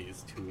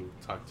opportunities to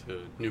talk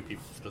to new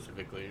people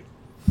specifically.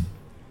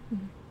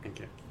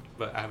 Okay.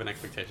 But I have an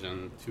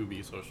expectation to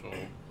be social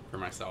for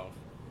myself.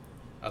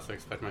 I also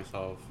expect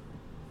myself...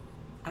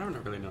 I don't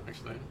really know,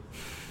 actually.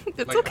 It's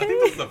like, okay. I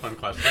think this is a fun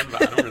question,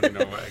 but I don't really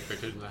know what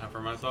expectations I have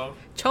for myself.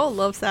 Cho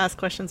loves to ask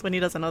questions when he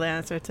doesn't know the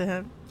answer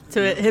to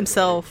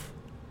himself.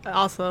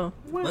 Also,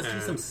 Let's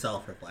do some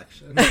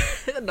self-reflection.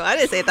 no, I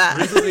didn't say that.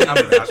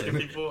 I was asking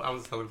people, I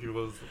was telling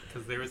people,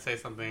 because they would say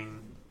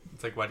something,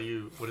 it's like,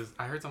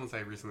 I heard someone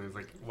say recently, it's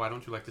like, why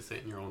don't you like to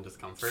sit in your own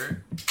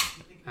discomfort?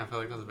 And I feel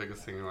like that's the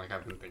biggest thing, like,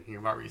 I've been thinking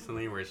about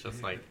recently, where it's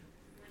just like,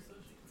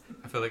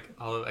 I feel like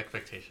all of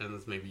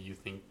expectations, maybe you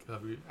think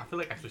of, I feel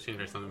like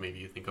expectations are something maybe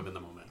you think of in the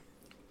moment.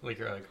 Like,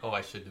 you're like, oh,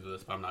 I should do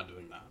this, but I'm not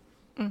doing that.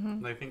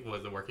 And I think,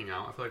 was it working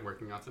out? I feel like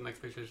working out's an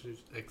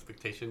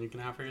expectation you can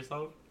have for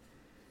yourself.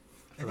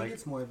 I think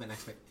it's more of an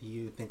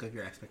you think of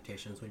your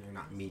expectations when you're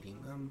not meeting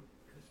them.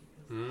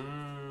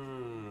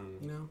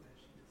 You know?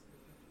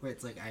 Where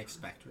it's like,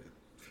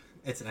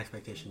 it's an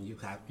expectation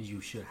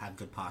you should have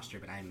good posture,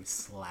 but I'm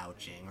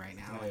slouching right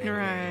now.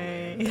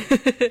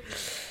 Right.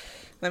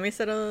 Let me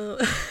settle.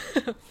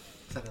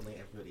 Suddenly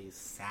everybody's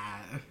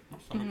sad.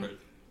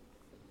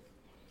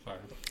 Sorry.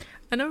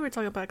 I know we were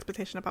talking about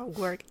expectation about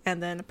work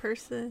and then a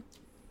person.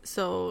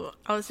 So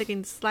I was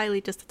thinking slightly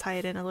just to tie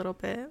it in a little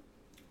bit.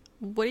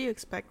 What do you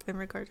expect in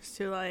regards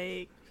to,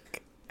 like,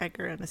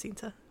 Edgar and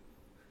Jacinta?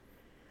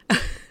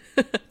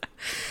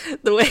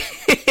 The way...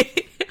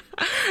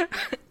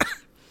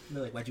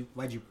 They're like,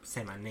 why'd you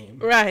say my name?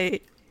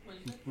 Right.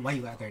 Why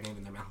you got their name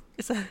in their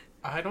mouth?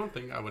 I don't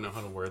think I would know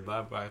how to word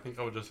that, but I think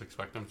I would just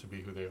expect them to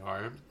be who they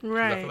are. 'Cause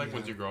Right. I feel like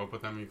once you grow up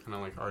with them, you kind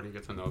of, like, already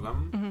get to know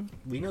them.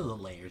 We know the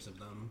layers of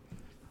them.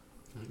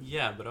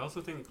 Yeah, but I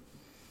also think,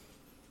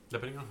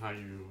 depending on how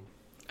you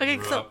Okay,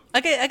 grew so up,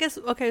 I guess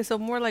so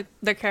more like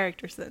their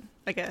characters then,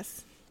 I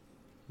guess.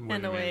 what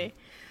In do a you mean? way.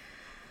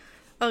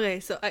 Okay,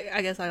 so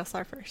I guess I'll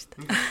start first.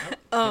 Give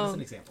us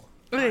an example.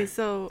 Okay,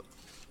 so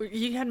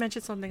you had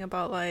mentioned something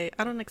about, like,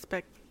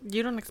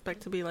 you don't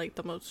expect to be, like,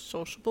 the most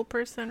sociable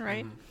person,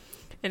 right?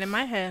 And in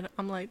my head,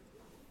 I'm like,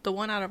 the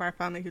one out of our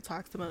family who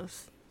talks the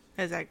most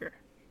is Edgar.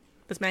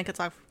 This man could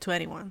talk to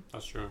anyone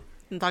That's true.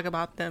 and talk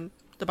about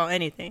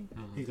anything.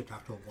 You could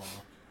talk to a wall.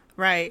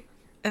 Right.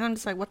 And I'm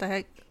just like, what the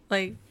heck?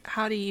 Like,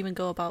 how do you even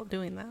go about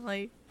doing that?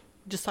 Like,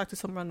 just talk to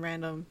someone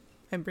random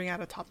and bring out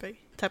a topic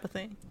type of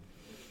thing.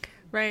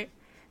 Right?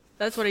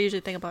 That's what I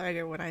usually think about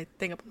Edgar when I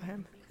think about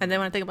him. And then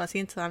when I think about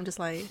Cinta, I'm just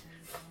like,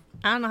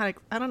 I don't know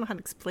how to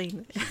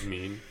explain it. She's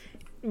mean.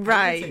 I wouldn't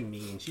say Right.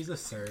 mean. She's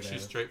assertive.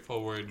 She's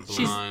straightforward,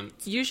 She's blunt.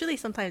 usually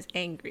sometimes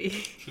angry.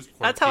 She's quirky.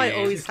 That's how I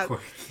always She's have.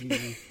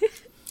 quirky.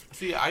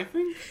 See, I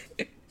think...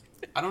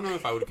 I don't know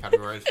if I would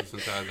categorize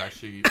Jacinta as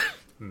actually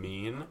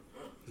mean.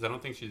 Because I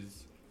don't think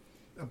she's...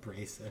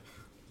 Abrasive.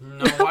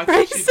 No, I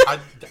think she's. I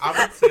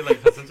would say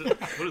like Jacinta.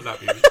 What does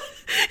that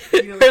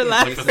mean? Her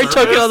laugh. Like the Her choking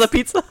service? on the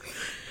pizza.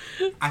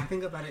 I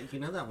think about it. You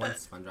know that one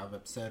SpongeBob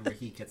episode where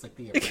he gets like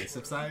the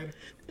abrasive side?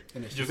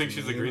 And it's Do you just think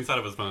she's the mean? green side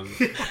of a sponge?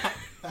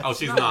 Oh,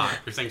 she's not.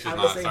 You're saying she's I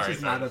was not. saying Sorry,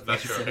 she's sorry. not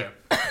That's true. Okay.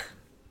 abrasive.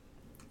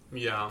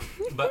 Yeah,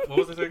 but what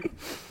was I saying?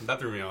 That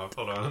threw me off.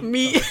 Hold on.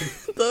 Me,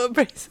 the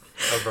abrasive.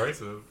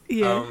 Abrasive.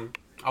 Yeah.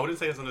 I wouldn't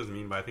say Jacinta's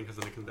mean, but I think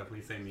Jacinta can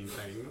definitely say mean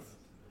things.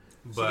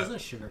 She But doesn't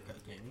sugarcoat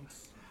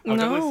things. I would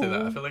definitely say No.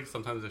 that. I feel like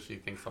sometimes if she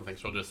thinks something,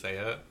 she'll just say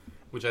it,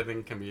 which I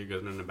think can be a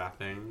good and a bad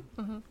thing.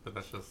 Mm-hmm. But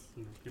that's just,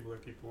 people are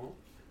people.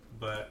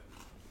 But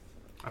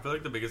I feel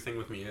like the biggest thing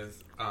with me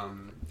is,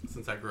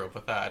 since I grew up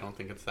with that, I don't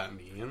think it's that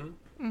mean.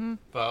 Mm-hmm.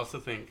 But I also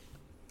think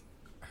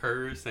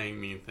her saying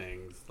mean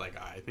things, like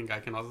I think I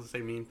can also say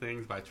mean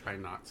things, but I try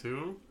not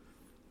to.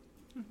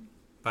 Mm-hmm.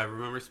 But I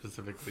remember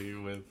specifically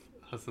with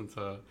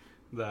Jacinta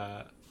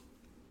that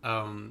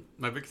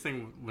my biggest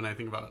thing when I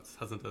think about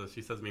Jacinta,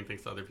 she says mean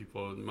things to other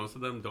people. Most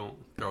of them don't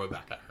throw it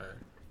back at her,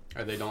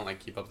 or they don't like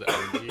keep up the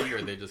energy,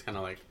 or they just kind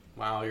of like,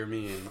 "Wow, you're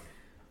mean."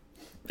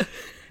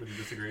 Would you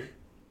disagree?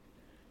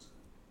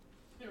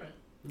 You're right.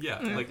 Yeah,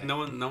 Mm. like no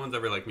one's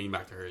ever like mean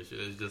back to her. It's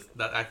just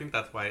that I think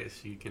that's why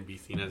she can be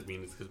seen as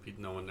mean, is because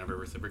no one ever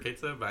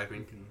reciprocates it. But I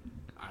think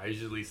I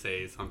usually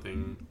say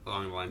something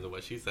along the lines of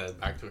what she said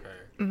back to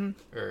her,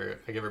 Mm-hmm. or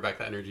I give her back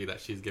the energy that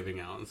she's giving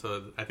out, and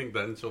so I think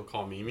then she'll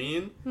call me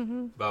mean.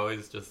 Mm-hmm. But I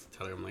always just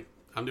tell her, I'm like,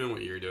 I'm doing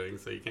what you're doing,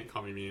 so you can't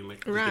call me mean.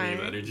 Like, I'm just giving you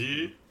the Right.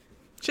 energy.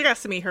 She got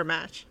to meet her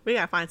match. We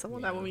gotta find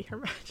someone that will meet her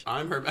match.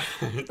 I'm her back.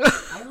 I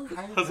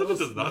Jacinta was-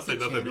 does not say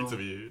nothing mean channel- to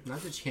me.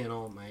 Not to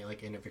channel my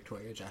like inner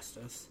Victoria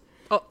Justice.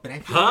 Oh. But I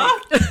feel Huh?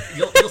 like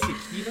you'll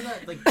see. You know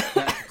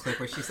that clip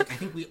where she's like, I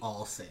think we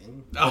all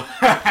sing.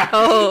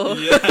 Oh.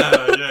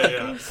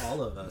 yeah.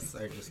 All of us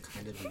are just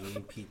kind of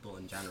mean people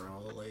in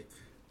general. Like,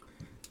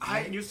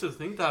 I used to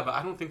think that, but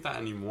I don't think that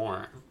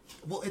anymore.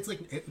 well, it's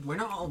like we're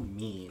not all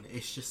mean.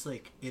 It's just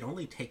like it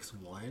only takes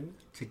one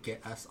to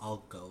get us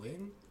all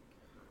going,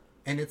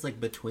 and it's like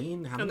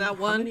between how And many? that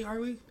How one many are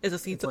we? Is a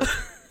It's Sita. like,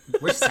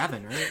 we're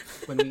 7, right?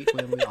 When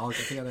we all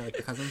get together, like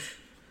the cousins.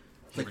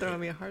 Like throwing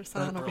me a hard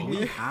sign over We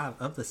here. have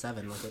of the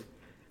 7, like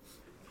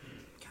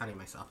counting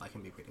myself, I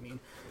can be pretty mean.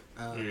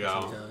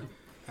 Yeah.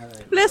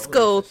 Let's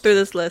go through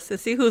this list and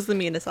see who's the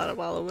meanest out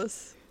of all of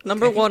us.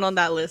 Number I think- one on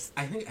that list.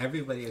 I think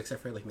everybody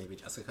except for like maybe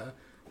Jessica,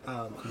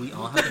 we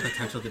all have the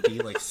potential to be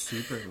like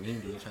super mean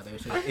to each other.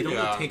 So it only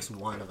Yeah. takes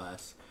one of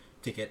us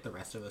to get the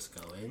rest of us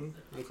going.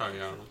 Okay,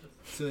 yeah.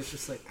 So it's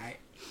just like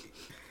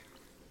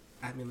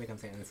I mean, like I'm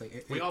saying, it's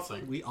like We all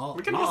sing. We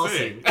can all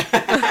sing.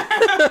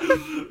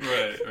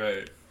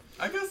 Right.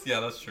 I guess, yeah,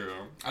 that's true.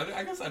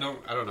 I guess I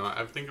don't know.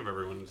 I think of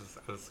everyone just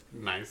as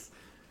nice.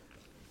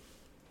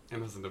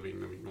 And Jacinta being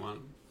the mean one.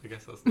 I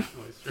guess that's not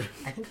always true.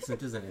 I think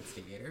Cinta's an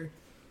instigator.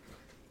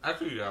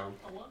 Actually, yeah.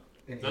 A what?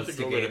 An That's a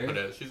good way to put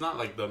it. She's not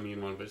like the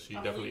mean one, but she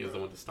definitely is the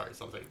one to start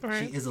something. She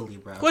Right. is a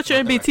Libra. What's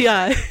your Not the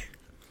MBTI?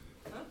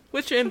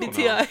 What's your I don't know.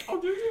 MBTI?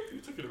 Oh, did you?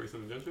 You took it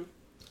recently, didn't you?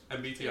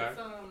 MBTI? It's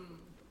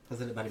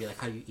Was it about to be like,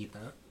 how do you eat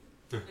that?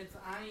 it's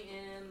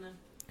IN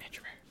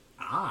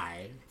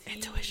I.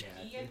 Intuition.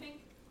 E, I think.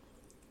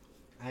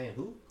 I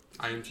who?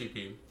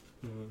 INTP.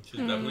 Mm-hmm. She's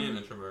definitely an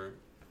introvert.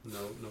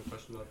 No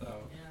question about that.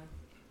 Yeah.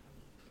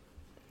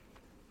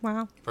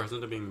 Wow. For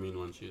Jacinta being the mean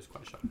one, she is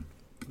quite shy.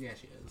 Yeah,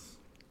 she is.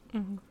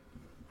 Mm-hmm.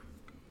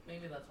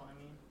 Maybe that's what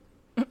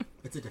I mean.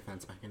 It's a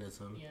defense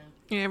mechanism. Yeah.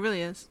 Yeah, it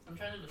really is. I'm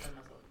trying to defend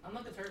myself. I'm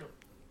like a turtle.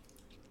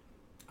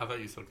 I thought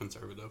you said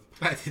conservative.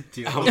 I did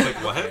do. I was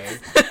like, what? Okay.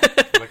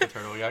 Like a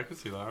turtle. Yeah, I could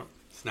see that.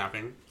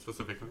 Snapping,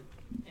 specifically.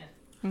 Yeah.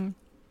 Mm.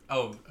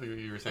 Oh,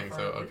 you were saying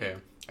so. Okay.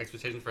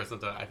 Expectations for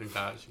Jacinta, I think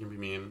that she can be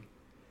mean.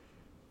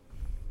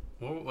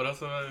 What else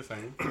was I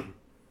saying?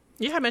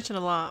 You had mentioned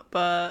a lot,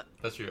 but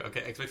That's true.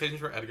 Okay, expectations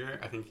for Edgar,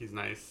 I think he's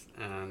nice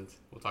and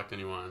will talk to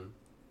anyone.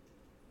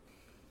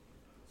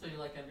 So you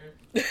like Edgar?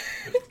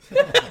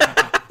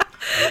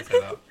 I didn't say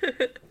that.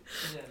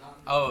 Yeah, not.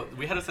 Oh,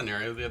 we had a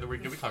scenario the other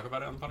week. Did we talk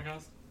about it on the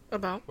podcast?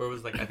 about Where it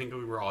was like, I think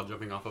we were all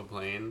jumping off a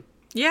plane.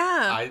 it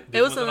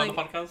Was was it on like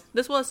the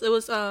podcast? it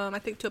was I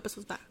think 2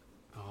 episodes back.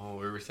 Oh,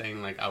 we were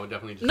saying like I would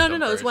definitely just No,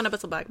 jump it was first. 1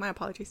 episode back. My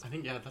apologies. I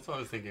think, yeah, that's what I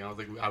was thinking. I was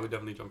like, I would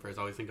definitely jump first.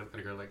 I always think of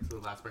Edgar like the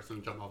last person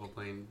to jump off a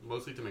plane,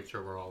 mostly to make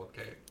sure we're all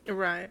okay.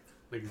 Right.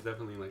 Like he's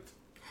definitely like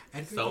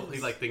Edgar he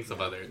gives- like thinks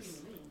of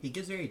others. He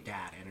gives very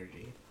dad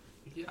energy.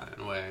 Yeah,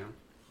 in a way.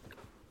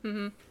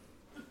 Mm-hmm.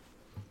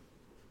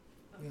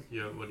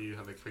 Yeah, what do you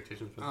have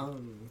expectations for?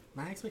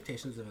 My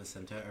expectations of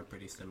Jacinta are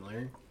pretty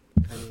similar.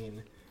 I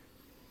mean,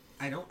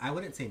 I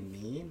wouldn't say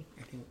mean.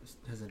 I think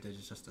Jacinta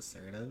is just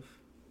assertive.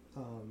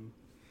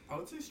 I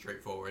would say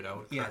straightforward. I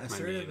would Yeah, correct my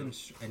assertive mean.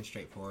 and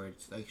straightforward.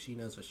 Like she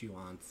knows what she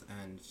wants,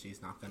 and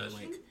she's not gonna Does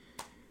she? like.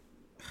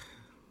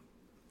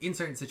 In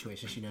certain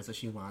situations, she knows what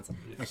she wants,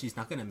 and she's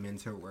not gonna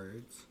mince her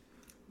words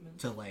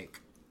to like.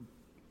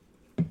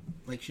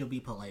 Like she'll be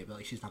polite, but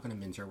like she's not gonna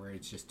mince her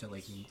words just to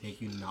like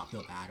make you not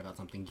feel bad about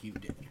something you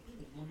did.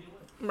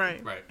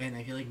 Right. Right. And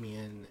I feel like me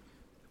and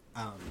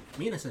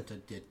Jacinta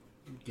did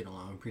get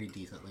along pretty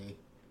decently.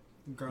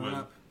 growing When-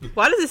 up.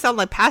 Why does it sound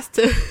like past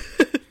tense?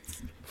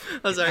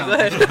 I'm sorry. Go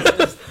ahead.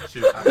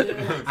 Shoot, I-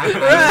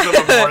 it's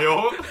a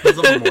memorial. There's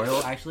a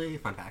memorial, actually.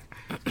 Fun fact.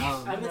 I've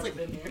It's never like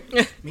been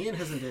here. me and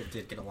Hizen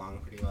did get along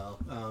pretty well.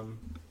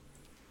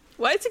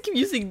 Why does it keep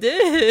using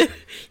did?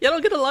 Y'all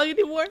don't get along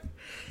anymore?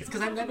 It's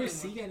because I never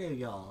see any of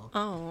y'all.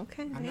 Oh,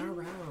 okay. I'm not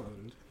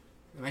around.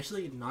 I'm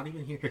actually not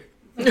even here.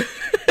 But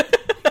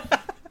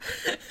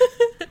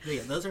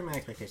yeah, those are my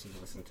expectations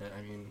to listen to.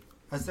 I mean,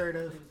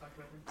 assertive,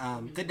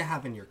 good to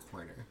have in your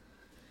corner.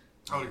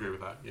 I would agree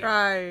with that. Yeah.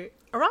 Right.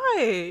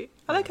 Right.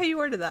 I like how you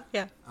worded that.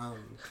 Yeah.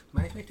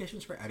 My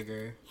expectations for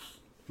Edgar.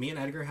 Me and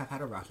Edgar have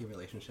had a rocky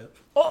relationship.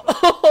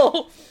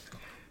 Oh.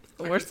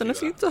 Worse than a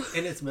see few.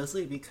 And it's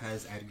mostly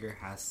because Edgar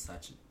has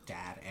such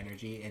dad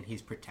energy and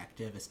he's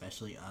protective,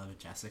 especially of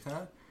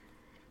Jessica.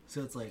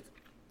 So it's like,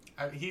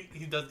 He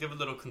does give a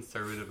little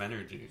conservative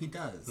energy. he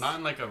does. Not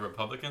in like a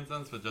Republican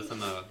sense, but just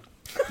in a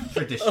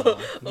traditional.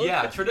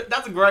 yeah.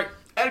 That's a great.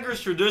 Edgar's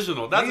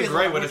traditional. That's Maybe a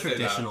great lot way more to say that.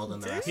 traditional than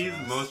the rest He's of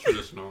us. most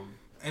traditional.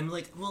 And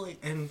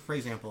and for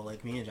example,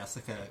 like me and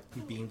Jessica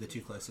being the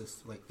two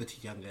closest, like the two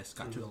youngest,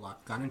 got into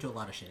a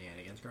lot of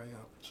shenanigans growing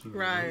up.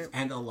 Right.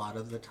 And a lot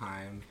of the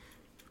time,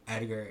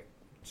 Edgar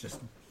just,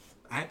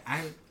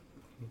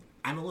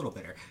 I'm a little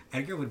bitter.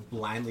 Edgar would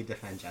blindly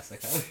defend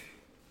Jessica.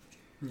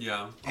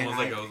 Yeah. And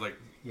I was like,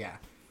 Yeah.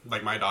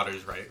 like my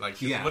daughter's right.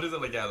 Like, Yeah. what is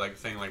it like? Yeah, like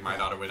saying like my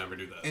daughter would never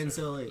do that. And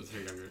so like, It's her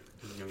younger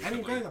I mean,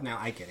 sibling. growing up now,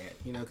 I get it,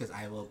 because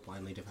I will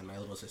blindly defend my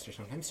little sister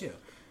sometimes too.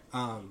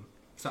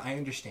 So I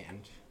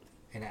understand,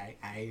 and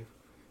I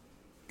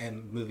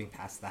am moving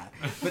past that.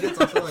 But it's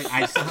also like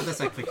I still have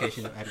this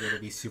expectation of Edgar to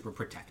be super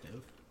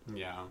protective,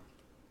 Yeah.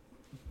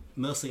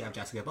 mostly of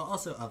Jessica, but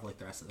also of like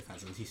the rest of the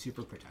cousins. He's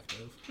super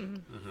protective.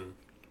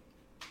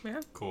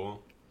 Yeah.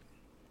 Cool.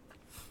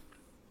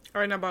 All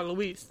right, now about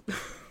Luis.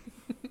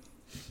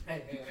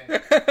 Hey.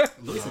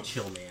 Louis a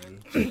chill man.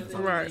 He hasn't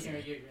even Right. been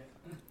here a year yet.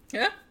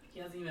 Yeah. He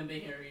hasn't even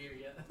been here a year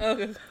yet.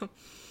 Okay.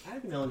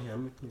 I've known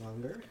him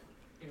longer.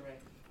 You're right.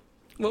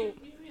 Well,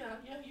 You have.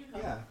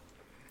 Yeah,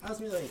 I was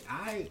really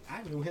like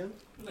I knew him.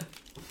 Do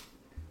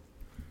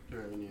you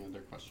have any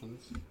other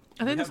questions? I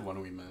We think had this,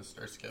 one we missed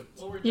or skipped.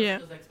 What were Yeah.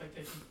 Jessica's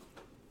expectations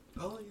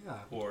Oh yeah.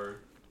 Or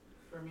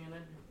for me and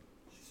Edgar?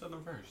 she said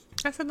them first.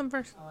 I said them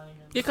first. I like him.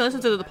 You can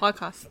listen to the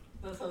podcast.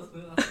 That's how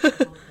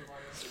it's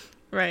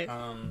Right.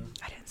 Uh,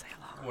 I didn't say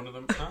hello. One of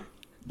them. Huh?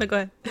 But go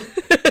ahead.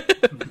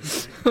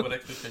 What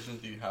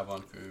expectations do you have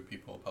on food,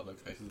 people, public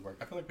spaces, work?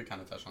 I feel like we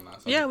kind of touched on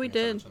that. So Yeah, can we touch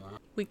did. on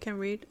that. We can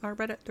read our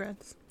Reddit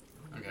threads.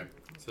 Okay.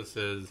 So this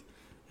is,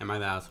 am I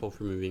the asshole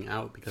for moving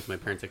out because my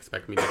parents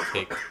expect me to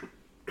take...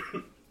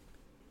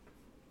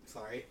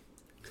 Sorry.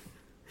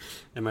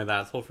 Am I the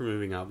asshole for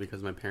moving out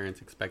because my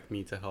parents expect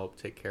me to help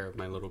take care of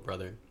my little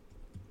brothers,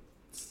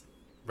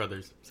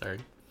 sorry.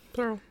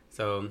 Plural.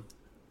 So,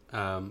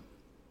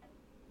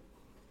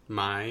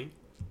 my,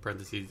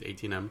 parentheses,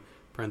 18M,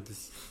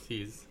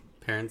 parentheses,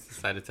 parents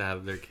decided to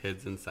have their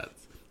kids in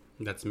sets.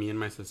 That's me and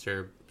my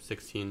sister,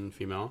 16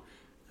 female,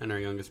 and our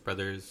youngest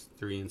brother's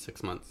 3 and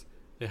 6 months.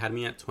 They had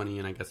me at 20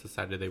 and I guess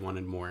decided they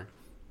wanted more.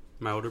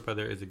 My older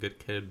brother is a good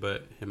kid,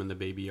 but him and the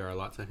baby are a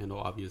lot to handle,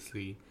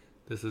 obviously.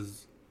 This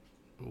is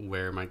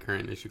where my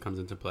current issue comes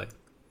into play.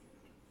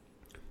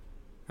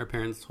 Our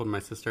parents told my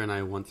sister and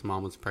I once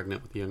mom was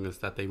pregnant with the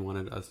youngest that they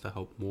wanted us to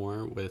help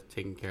more with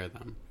taking care of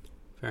them.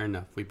 Fair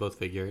enough, we both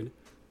figured,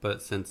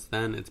 but since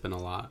then it's been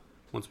a lot.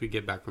 Once we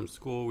get back from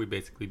school, we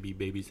basically be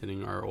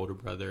babysitting our older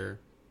brother.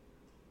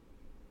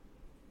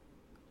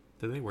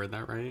 Did they word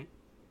that right?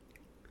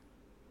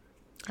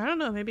 I don't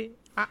know. Maybe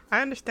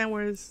I understand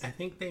where it's. I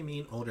think they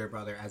mean older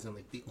brother, as in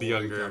like the The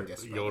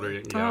youngest brother. older,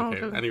 yeah, Oh,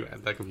 okay. okay. Anyway,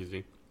 that confused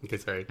me. Okay,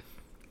 sorry.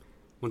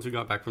 Once we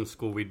got back from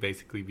school, we'd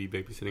basically be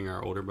babysitting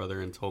our older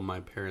brother until my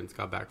parents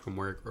got back from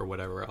work or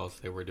whatever else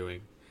they were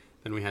doing.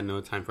 Then we had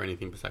no time for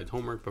anything besides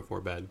homework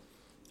before bed.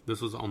 This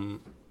was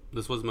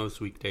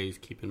most weekdays,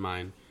 keep in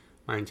mind.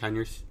 My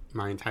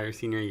entire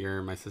senior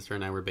year, my sister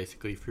and I were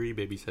basically free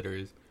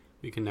babysitters.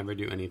 We could never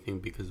do anything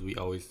because we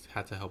always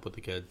had to help with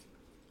the kids.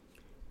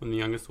 When the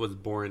youngest was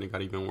born, it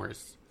got even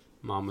worse.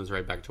 Mom was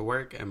right back to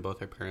work, and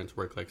both our parents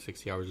worked like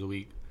 60 hours a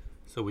week.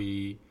 So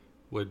we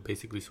would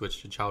basically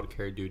switch to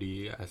childcare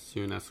duty as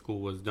soon as school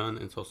was done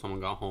until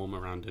someone got home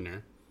around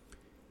dinner.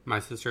 My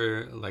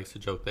sister likes to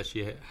joke that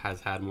she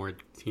has had more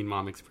teen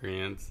mom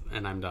experience,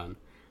 and I'm done.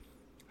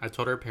 I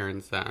told her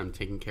parents that I know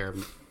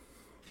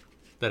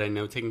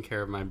taking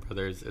care of my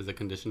brothers is a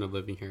condition of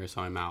living here,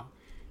 so I'm out.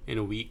 In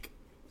a week,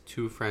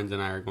 2 friends and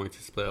I are going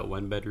to split a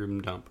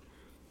 1-bedroom dump.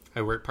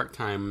 I work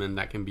part-time, and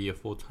that can be a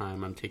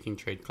full-time. I'm taking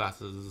trade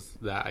classes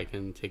that I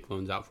can take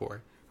loans out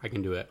for. I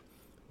can do it.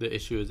 The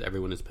issue is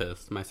everyone is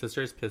pissed. My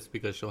sister is pissed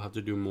because she'll have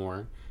to do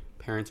more.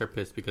 Parents are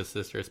pissed because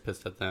sister is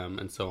pissed at them,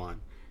 and so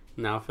on.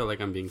 Now I feel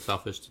like I'm being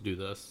selfish to do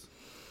this.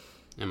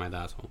 Am I the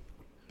asshole?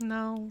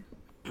 No.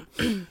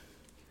 In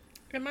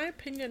my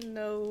opinion,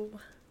 no.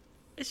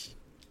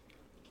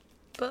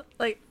 But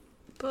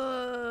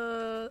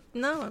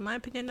no, in my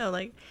opinion, no.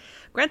 Like,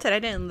 granted, I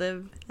didn't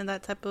live in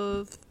that type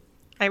of.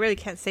 I really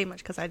can't say much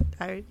because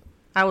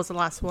I was the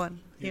last one,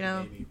 you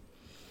know. Baby.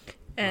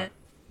 and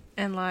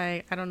and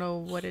like I don't know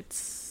what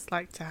it's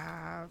like to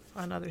have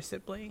another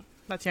sibling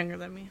that's younger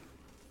than me,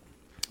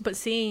 but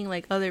seeing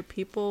like other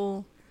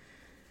people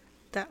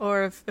that,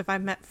 or if I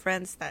met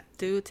friends that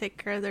do take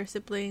care of their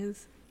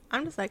siblings,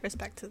 I'm just like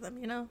respect to them,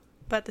 you know.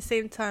 But at the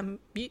same time,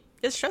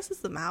 it stresses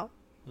them out.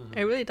 Mm-hmm.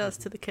 It really does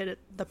to the kid,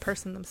 the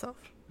person themselves.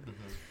 Mm-hmm.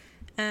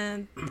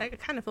 And I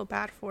kind of feel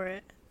bad for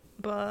it,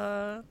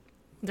 but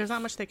there's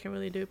not much they can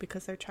really do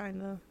because they're trying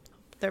to help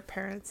their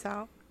parents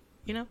out,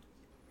 you know?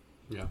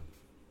 Yeah.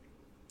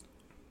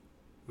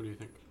 What do you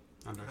think,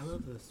 Andres? I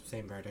love the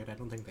same verdict. I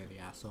don't think they're the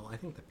asshole. I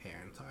think the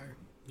parents are.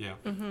 Yeah.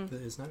 Mm-hmm.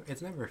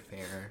 It's never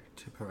fair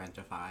to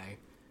parentify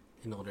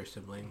an older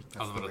sibling.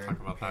 I was going to talk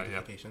about that,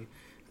 yeah. Parentification.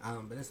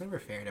 But it's never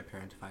fair to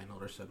parentify an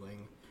older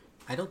sibling.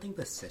 I don't think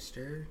the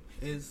sister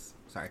is...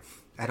 Sorry.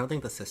 I don't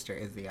think the sister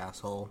is the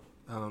asshole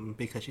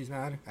because she's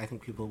mad. I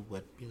think people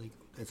would be like,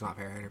 it's not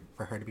fair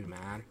for her to be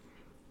mad.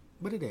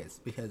 But it is,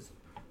 because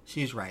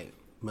she's right.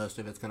 Most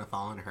of it's going to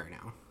fall on her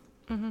now.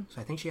 Mm-hmm.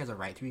 So I think she has a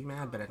right to be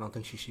mad, but I don't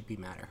think she should be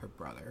mad at her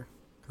brother.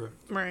 Correct.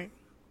 Right.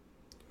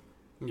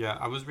 Yeah,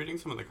 I was reading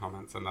some of the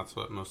comments, and that's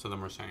what most of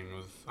them were saying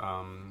was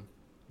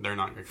they're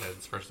not your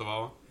kids, first of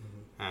all.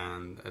 Mm-hmm.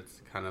 And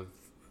it's kind of,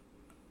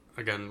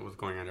 again, with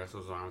going Andres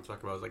was what I'm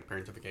talking about, is like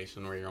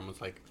parentification, where you're almost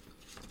like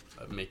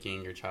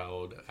making your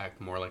child act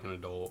more like an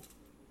adult,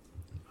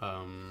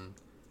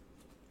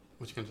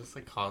 which can just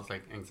like cause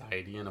like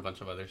anxiety and a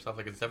bunch of other stuff.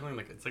 Like it's definitely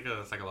like, it's like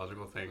a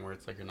psychological thing where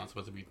it's like you're not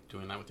supposed to be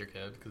doing that with your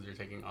kid because you're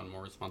taking on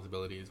more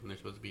responsibilities when they're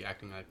supposed to be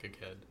acting like a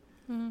kid,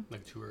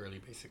 like too early,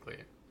 basically.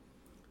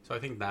 So I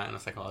think that in a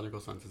psychological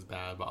sense is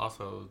bad, but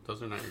also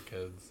those are not your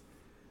kids.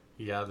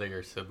 Yeah, they're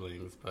your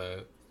siblings,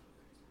 but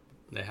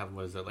they have,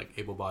 what is it, like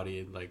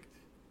able-bodied, like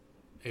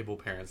able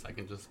parents that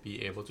can just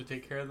be able to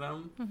take care of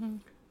them. Mm-hmm.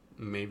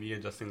 Maybe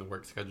adjusting the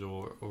work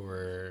schedule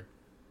or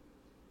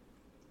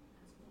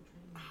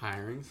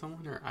hiring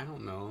someone, or I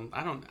don't know.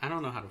 I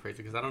don't know how to phrase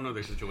it because I don't know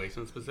their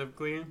situation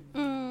specifically.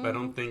 But I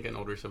don't think an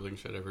older sibling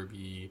should ever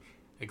be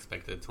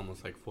expected to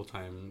almost like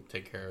full-time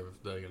take care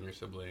of the younger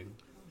sibling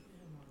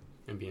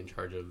and be in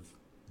charge of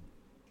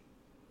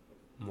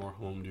more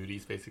home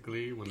duties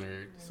basically when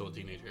they're still a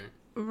teenager.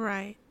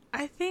 Right.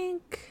 I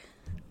think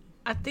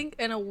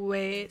in a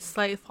way it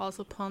slightly falls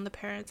upon the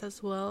parents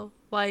as well.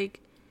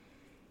 Like,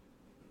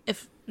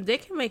 if they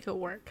can make it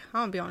work,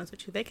 I'm gonna be honest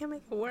with you, they can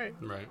make it work.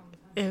 Right.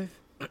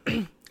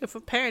 If a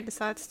parent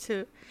decides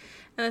to,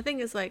 and the thing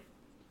is, like,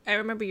 I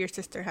remember your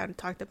sister had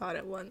talked about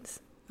it once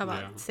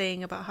about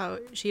saying about how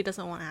she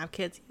doesn't want to have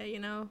kids yet, you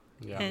know.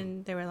 Yeah.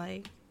 And they were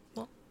like,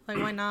 well, like,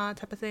 why not,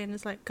 type of thing. And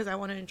it's like, because I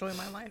want to enjoy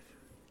my life.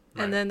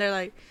 Right. And then they're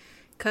like,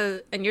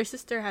 and your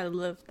sister had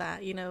lived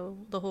that, you know,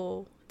 the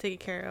whole taking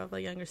care of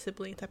a younger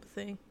sibling type of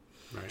thing.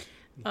 Right.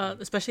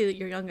 Especially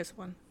your youngest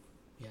one.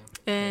 Yeah.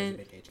 And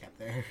There's a big age gap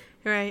there.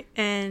 right.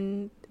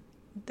 And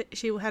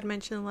she had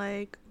mentioned,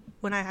 like,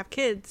 when I have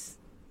kids,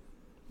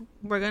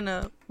 we're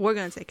gonna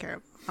take care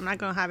of them. I'm not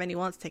gonna have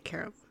anyone else take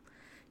care of them.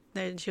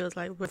 Then she was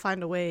like, we'll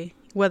find a way,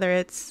 whether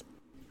it's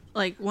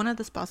like one of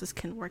the spouses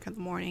can work in the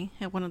morning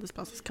and one of the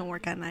spouses can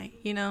work at night,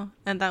 you know,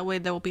 and that way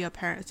there will be a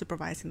parent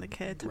supervising the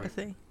kid type of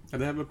thing. If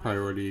they have a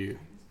priority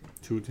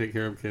to take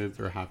care of kids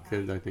or have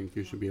kids, I think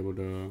you should be able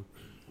to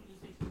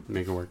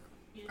make it work.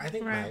 I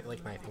think Right.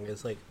 my thing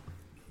is, like,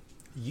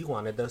 you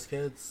wanted those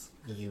kids,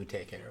 you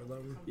take care of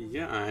them.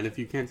 Yeah, and if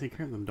you can't take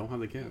care of them, don't have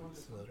the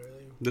kids.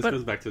 Literally. This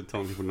goes back to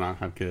telling people to not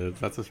have kids.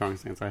 That's a strong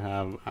stance I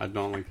have. I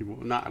don't like people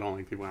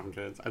having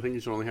kids. I think you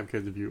should only have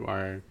kids if you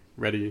are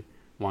ready,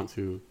 want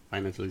to,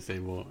 financially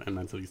stable, and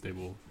mentally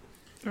stable.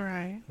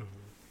 Right.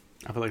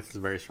 I feel like it's a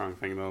very strong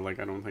thing, though. Like,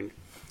 I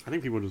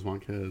think people just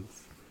want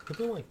kids.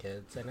 People want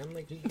kids, and I'm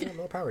like, yeah,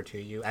 more power to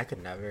you. I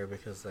could never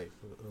because, like,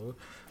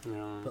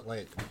 Yeah. but,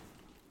 like,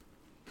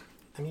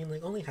 I mean,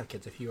 like, only have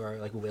kids if you are,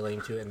 like,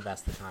 willing to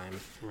invest the time,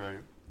 Right.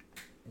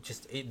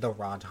 just the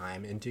raw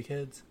time into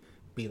kids,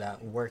 be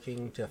that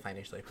working to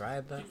financially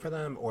provide that for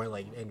them, or,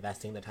 like,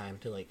 investing the time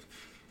to, like,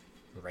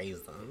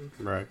 raise them.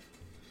 Right.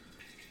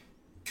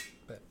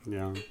 But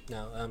Yeah.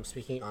 now,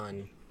 speaking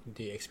on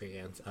the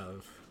experience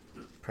of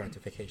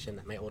parentification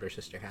that my older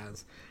sister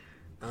has,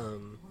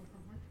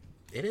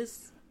 it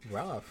is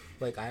rough.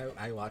 Like,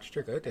 I watched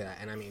her go through that,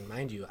 and I mean,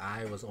 mind you,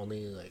 I was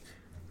only, like,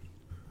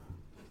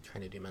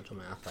 trying to do mental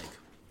math, like,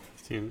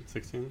 15,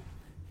 16?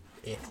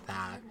 if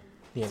that,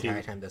 the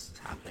entire time this was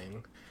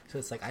happening. So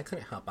it's like, I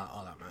couldn't help out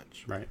all that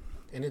much. Right.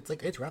 And it's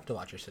like, it's rough to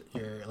watch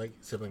your like,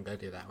 sibling go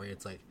through that, where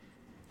it's like,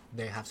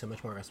 they have so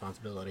much more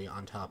responsibility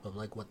on top of,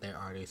 like, what they're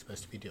already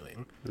supposed to be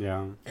doing.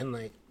 Yeah. And,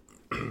 like,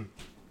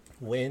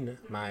 when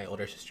my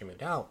older sister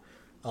moved out,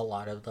 a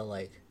lot of the,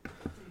 like,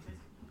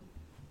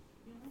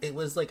 it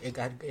was like,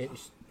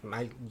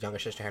 my younger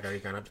sister had already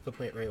gone up to the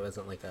point where it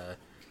wasn't like a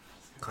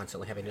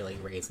constantly having to, like,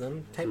 raise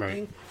them type Right.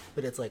 thing,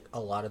 but it's like a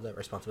lot of the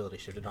responsibility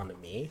shifted onto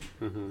me.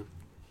 Mm-hmm.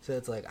 So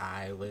it's like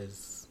I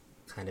was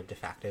kind of de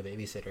facto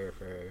babysitter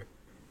for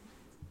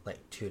like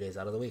 2 days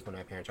out of the week when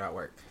my parents are at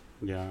work.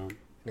 Yeah.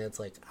 And it's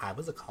like, I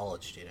was a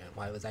college student.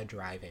 Why was I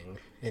driving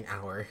an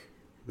hour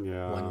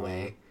Yeah. one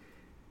way?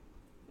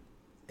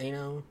 You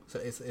know, so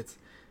it's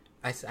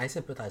I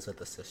sympathize with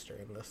the sister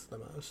in this the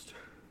most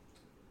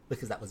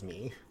because that was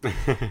me.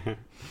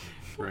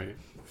 Right.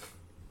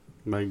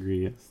 I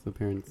agree. Yes, the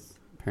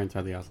parents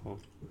are the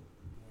assholes.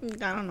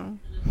 I don't know.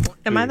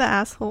 Am I the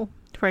asshole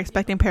for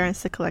expecting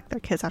parents to collect their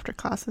kids after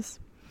classes?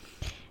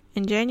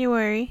 In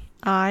January,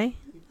 I,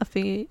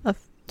 a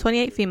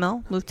 28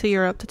 female, moved to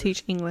Europe to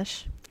teach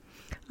English.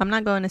 I'm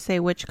not going to say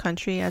which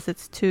country as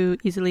it's too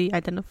easily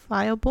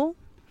identifiable.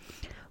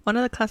 One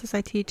of the classes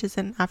I teach is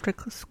an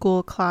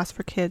after-school class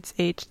for kids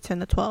aged 10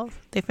 to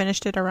 12. They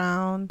finished it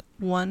around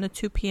 1 to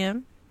 2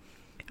 p.m.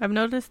 I've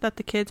noticed that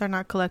the kids are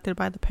not collected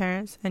by the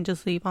parents and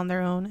just leave on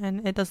their own,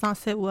 and it does not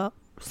sit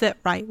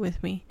right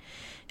with me.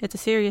 It's a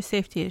serious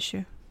safety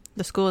issue.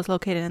 The school is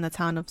located in the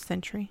town of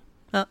Century.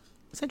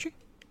 Century?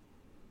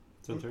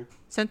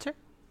 Center?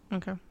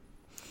 Okay.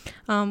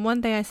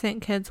 One day I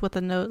sent kids with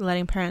a note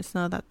letting parents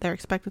know that they're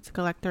expected to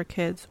collect their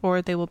kids,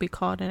 or they will be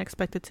called and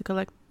expected to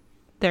collect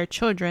their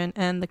children,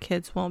 and the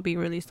kids won't be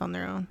released on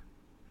their own.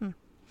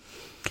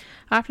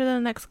 After the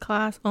next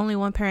class, only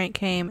one parent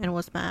came and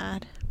was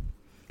mad.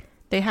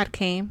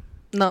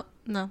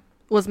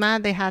 Was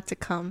mad they had to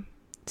come.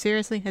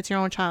 Seriously, it's your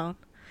own child.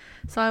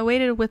 So I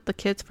waited with the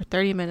kids for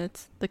 30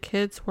 minutes. The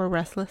kids were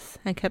restless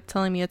and kept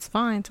telling me it's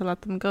fine to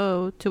let them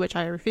go, to which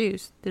I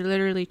refused. They're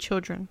literally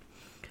children.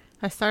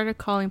 I started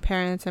calling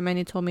parents and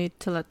many told me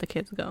to let the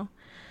kids go.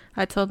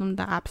 I told them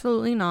that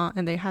absolutely not,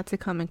 and they had to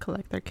come and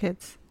collect their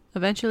kids.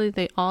 Eventually,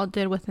 they all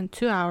did within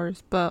 2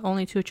 hours, but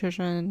only 2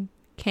 children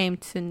came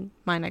to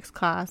my next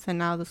class, and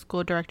now the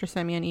school director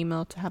sent me an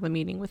email to have a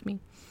meeting with me.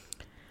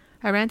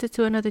 I ranted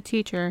to another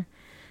teacher,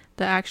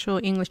 the actual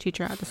English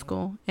teacher at the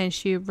school, and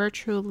she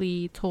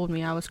virtually told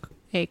me I was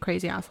a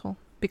crazy asshole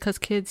because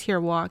kids here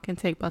walk and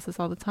take buses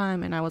all the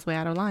time, and I was way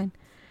out of line.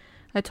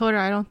 I told her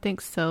I don't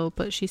think so,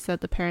 but she said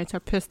the parents are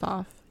pissed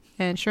off,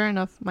 and sure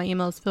enough, my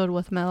email is filled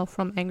with mail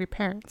from angry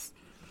parents.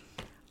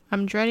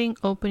 I'm dreading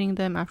opening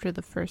them after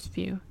the first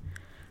few.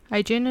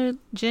 I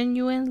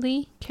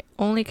genuinely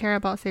only care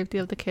about safety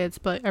of the kids,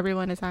 but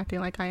everyone is acting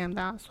like I am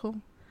the asshole.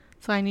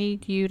 So I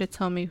need you to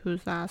tell me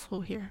who's the asshole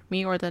here,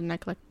 me or the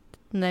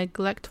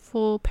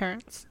neglectful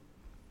parents.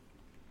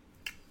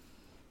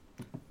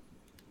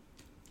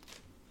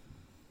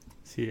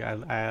 See, I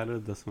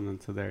added this one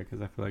into there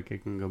because I feel like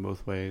it can go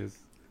both ways.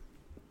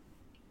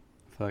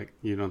 I feel like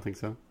you don't think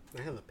so?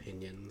 I have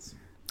opinions.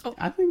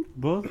 I think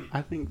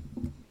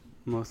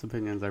most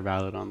opinions are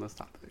valid on this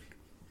topic.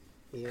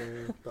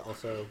 Yeah, but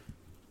also,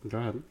 Go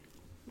ahead.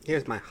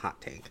 here's my hot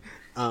take.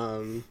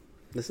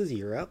 This is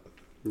Europe,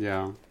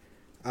 Yeah.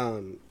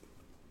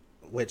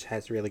 which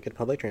has really good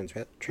public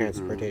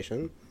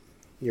transportation.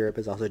 Europe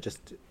is also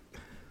just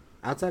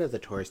outside of the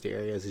touristy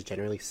areas is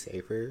generally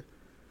safer.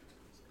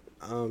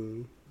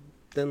 Than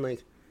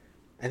like,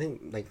 I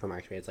think like from our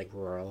experience, like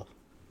rural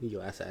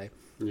USA.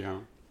 Yeah.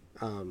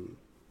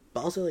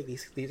 But also like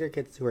these are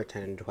kids who are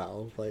 10 and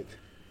 12. Like,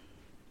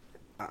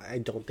 I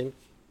don't think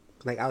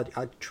like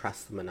I'd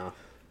trust them enough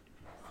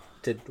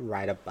to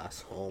ride a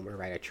bus home or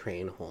ride a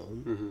train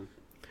home. Mm-hmm.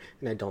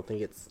 And I don't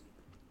think it's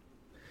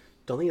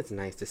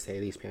nice to say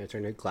these parents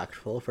are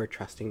neglectful for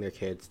trusting their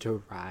kids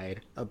to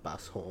ride a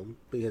bus home,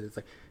 because it's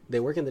like they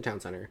work in the town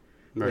center,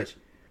 Right. which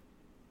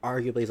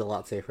arguably is a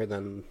lot safer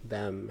than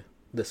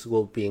the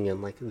school being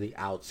in like the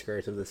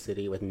outskirts of the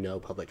city with no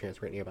public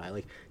transport nearby.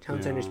 Like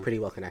town center is Yeah. pretty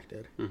well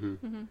connected.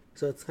 Mm-hmm.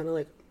 So it's kind of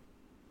like,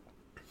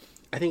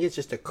 I think it's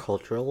just a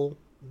cultural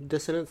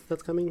dissonance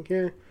that's coming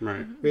here.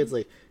 Right. Where it's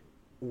like,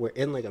 we're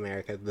in like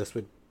America,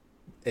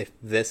 if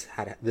this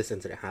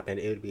incident happened,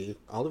 it would be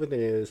all over the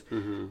news,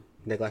 Mm-hmm.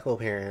 neglectful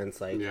parents,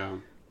 like Yeah.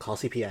 call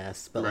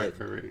CPS. But Right,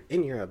 like right.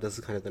 in Europe, this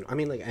is kind of the, I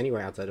mean, like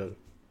anywhere outside of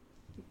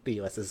the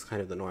US, this is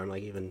kind of the norm.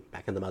 Like even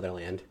back in the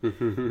motherland,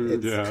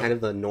 it's Yeah. kind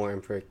of the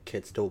norm for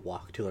kids to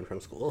walk to and from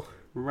school.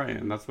 Right,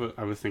 and that's what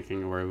I was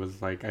thinking, where it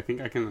was like, I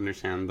think I can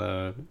understand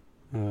the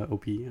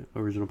OP,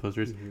 original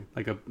posters,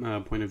 like a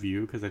point of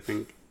view, because I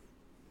think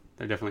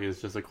there definitely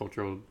is just a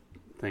cultural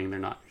thing they're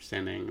not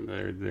understanding.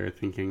 They're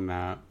thinking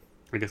that,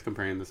 I guess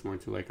comparing this more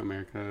to like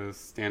America's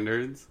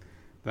standards,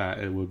 that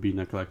it would be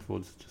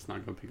neglectful to just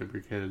not go pick up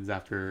your kids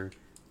after,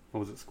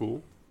 what was it,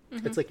 school?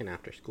 It's like an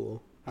after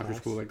school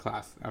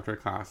After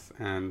class,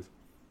 and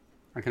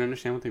I can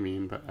understand what they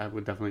mean, but I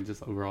would definitely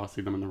just overall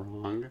see them in the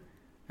wrong,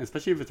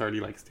 especially if it's already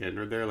like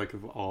standard there. Like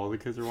if all the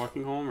kids are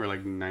walking home, or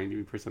like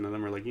 90% of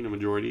them are like,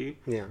 majority.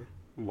 Yeah.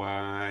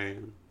 Why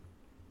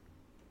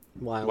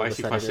Why is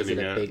she questioning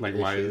a it? big Like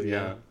why is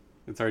issue?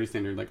 it's already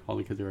standard. Like all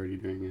the kids are already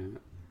doing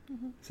it.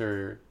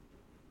 So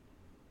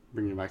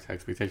bringing it back to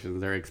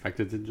expectations, they're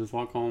expected to just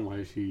walk home. Why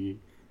is she,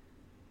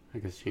 I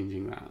guess,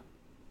 changing that?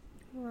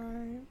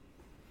 Right.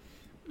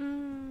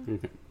 What do you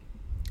think?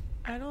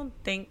 I don't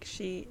think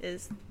she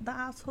is the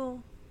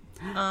asshole.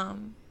 I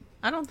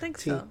don't think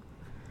so.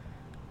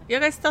 You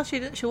guys thought she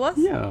was?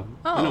 Yeah,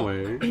 Oh. in a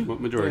way,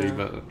 majority, Yeah.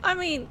 but I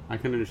mean, I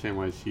can understand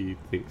why she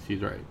thinks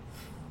she's right.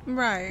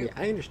 right. Yeah,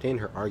 I understand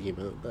her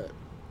argument, but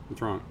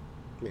What's wrong?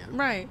 Yeah.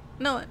 Right.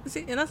 No,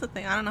 see, and that's the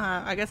thing.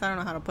 I guess I don't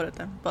know how to put it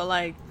then. But,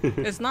 like,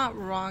 it's not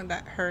wrong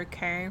that her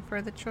caring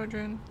for the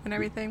children and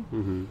everything.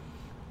 Mm-hmm.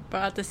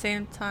 But at the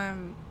same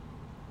time,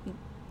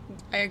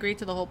 I agree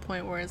to the whole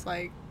point where it's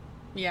like,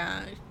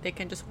 yeah, they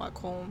can just walk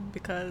home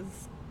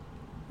because,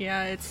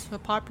 yeah, it's a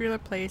popular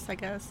place, I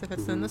guess, if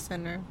it's in the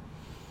center.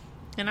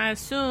 And I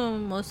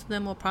assume most of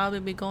them will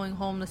probably be going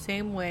home the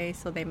same way,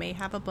 so they may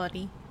have a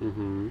buddy.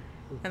 Mm-hmm.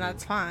 And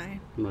that's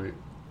fine. Right.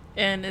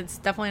 And it's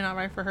definitely not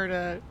right for her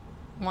to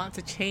want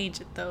to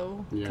change it,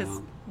 though. Because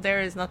Yeah.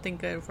 there is nothing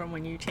good from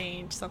when you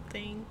change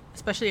something.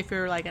 Especially if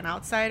you're, like, an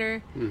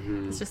outsider.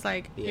 Mm-hmm. It's just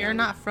like, Yeah. you're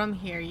not from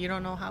here. You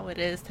don't know how it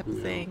is type of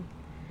Yeah. thing.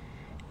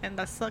 And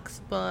that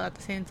sucks, but at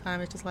the same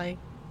time, it's just like,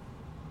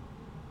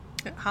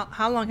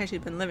 how long has she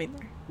been living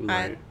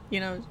there?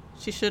 Right.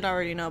 She should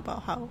already know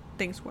about how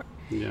things work.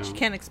 Yeah. She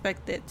can't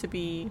expect it to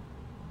be,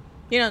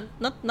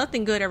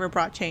 nothing good ever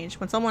brought change.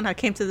 When someone had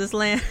came to this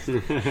land,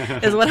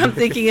 is what I'm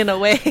thinking in a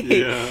way.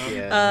 Yeah.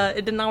 Yeah.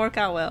 It did not work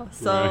out well.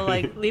 So,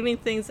 Right. like, leaving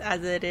things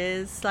as it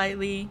is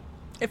slightly,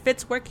 if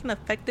it's working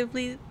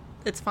effectively,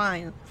 it's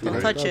fine. Don't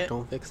Right. touch No, it.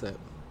 Don't fix it.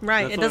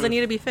 Right. That's It what I doesn't was-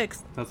 need to be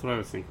fixed. That's what I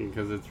was thinking,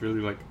 because it's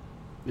really like,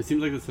 it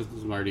seems like the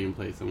system's already in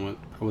place, and what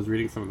I was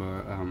reading some of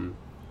the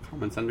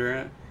comments under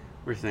it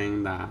were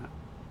saying that,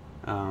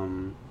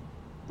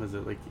 was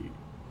it like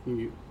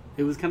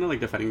it was kind of like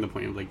defending the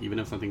point of like, even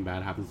if something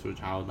bad happens to a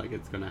child, like,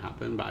 it's gonna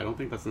happen, but I don't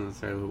think that's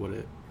necessarily what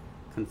it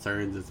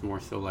concerns. It's more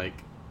so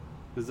like,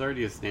 there's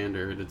already a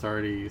standard. It's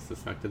already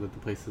suspected that the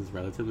place is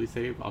relatively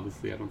safe.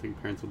 Obviously, I don't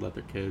think parents would let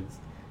their kids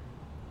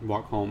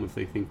walk home if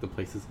they think the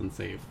place is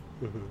unsafe.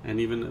 Mm-hmm. And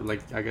even,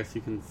 like, I guess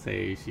you can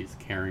say she's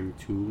caring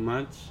too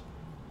much,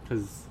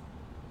 because,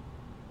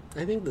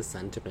 I think the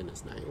sentiment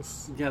is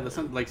nice. yeah,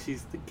 like,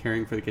 she's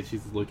caring for the kids,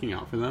 she's looking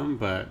out for them,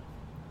 but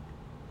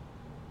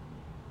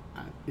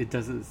it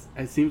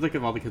seems like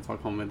if all the kids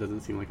walk home, it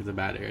doesn't seem like it's a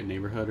bad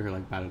neighborhood or,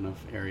 like, bad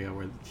enough area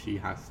where she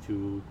has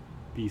to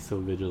be so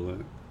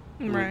vigilant.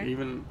 And, like, Right.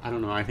 even, I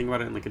don't know, I think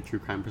about it in, like, a true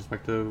crime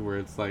perspective, where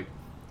it's like,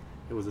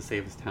 it was the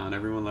safest town,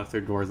 everyone left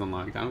their doors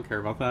unlocked. I don't care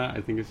about that.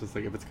 I think it's just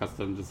like, if it's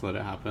custom, just let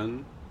it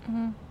happen.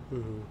 Mm-hmm.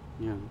 Mm-hmm.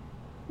 Yeah.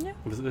 Yeah.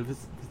 If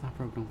it's not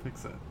broke, don't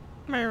fix it.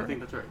 Right, I right. think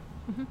that's right.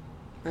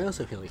 I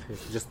also feel like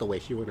just the way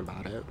she went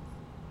about it.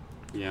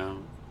 Yeah.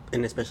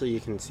 And especially you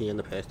can see in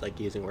the post, like,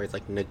 using words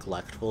like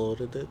neglectful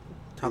to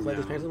talk about this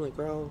Yeah. parents. I'm like,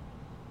 girl,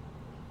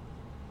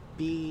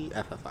 be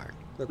FFR.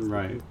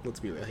 Right. Let's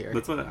be real here.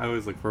 That's what I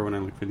always look for when I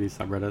look for these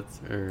subreddits,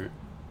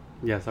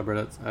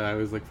 subreddits. I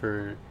always look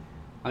for,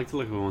 I like to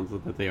look for the ones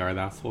that they are the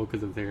asshole,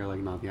 because if they're,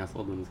 like, not the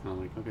asshole, then it's kind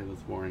of like, okay,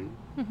 that's boring.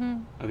 Mm-hmm.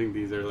 I think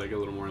these are, like, a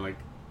little more, like,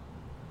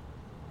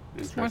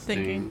 It's more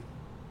interesting.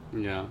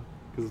 Yeah.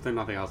 Because if they're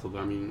not the asshole,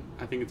 I mean,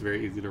 I think it's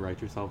very easy to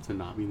write yourself to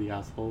not be the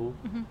asshole.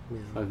 Mm-hmm.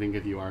 Yeah. So I think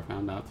if you are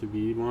found out to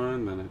be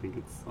one, then I think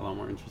it's a lot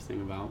more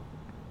interesting about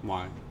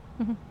why.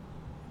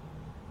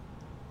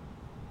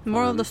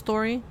 Moral of the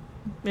story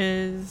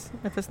is,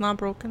 if it's not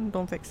broken,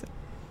 don't fix it.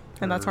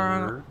 And that's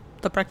our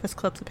the Breakfast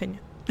Club's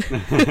opinion.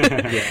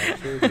 Yeah,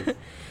 sure.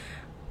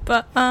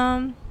 But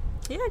yeah,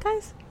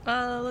 guys.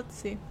 Let's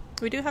see.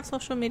 We do have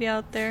social media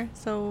out there,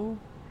 so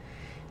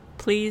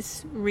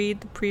please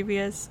read the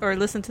previous or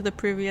listen to the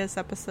previous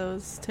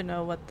episodes to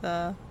know what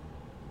the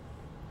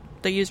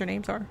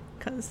usernames are,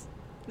 because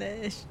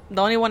the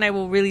only one I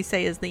will really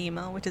say is the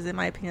email, which is, in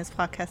my opinion, is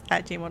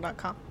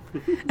podcast@gmail.com.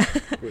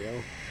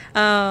 Real.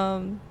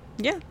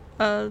 Yeah.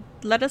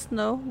 Let us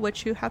know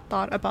what you had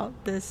thought about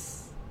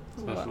this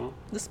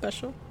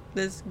Special.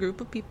 this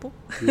group of people.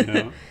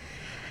 Yeah.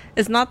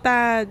 It's not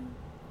that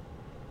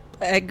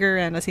Edgar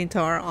and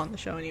Jacinto are on the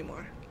show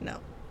anymore. No.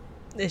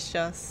 It's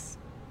just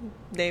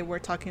they were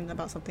talking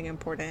about something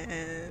important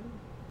and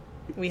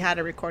we had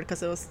to record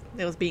because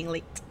it was being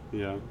leaked.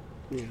 Yeah.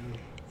 Yeah.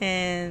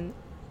 And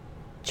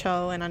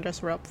Cho and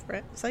Andres were up for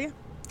it. So yeah.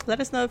 Let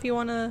us know if you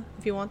want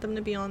them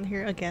to be on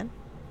here again.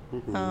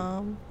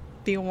 Mhm.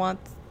 Do you want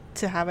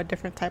to have a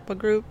different type of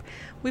group?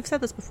 We've said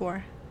this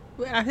before.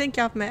 I think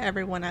y'all have met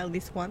everyone at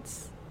least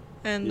once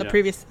in the Yeah,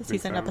 previous I think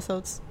season so.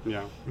 episodes.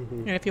 Yeah. Mm-hmm.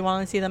 And if you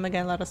want to see them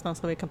again, let us know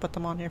so we can put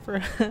them on here for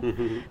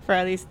Mhm. for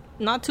at least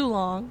not too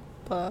long.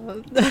 But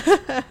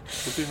We'll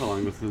see how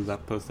long this is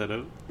that posted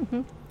out.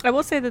 I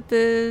will say that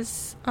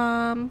this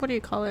what do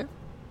you call it?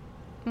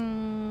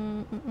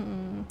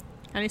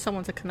 I need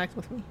someone to connect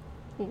with me.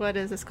 What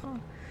is this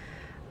called?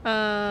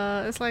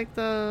 It's like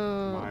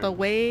the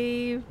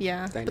wave,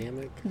 yeah.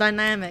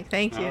 Dynamic.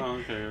 Thank you.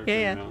 Oh,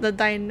 okay. Yeah. The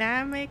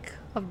dynamic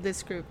of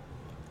this group.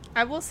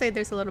 I will say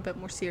there's a little bit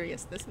more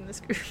seriousness in this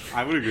group.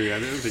 I would agree. I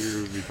didn't think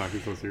we would be talking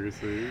so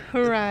seriously.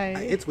 Right.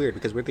 It's weird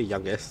because we're the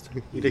youngest.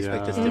 You'd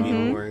expect us to be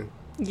Mhm. more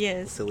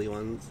Yes. silly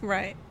ones.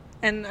 Right.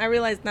 And I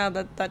realize now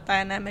that the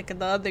dynamic in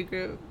the other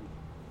group,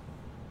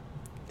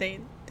 they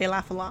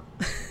laugh a lot.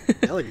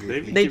 They'll agree. They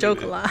with you. They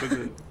joke a lot.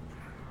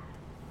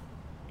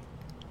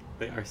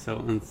 They are so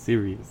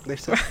unserious. They're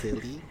so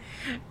silly.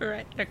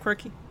 Right. They're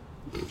quirky.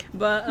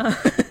 But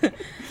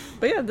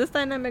but yeah, this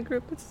dynamic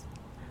group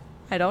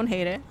I don't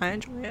hate it. I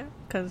enjoy it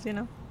because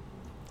you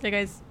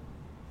guys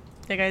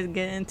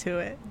get into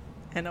it.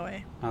 in a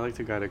way. I like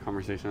to guide a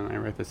conversation. I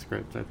write the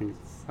script.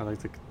 I like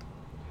to.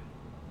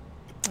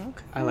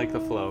 Okay. I like the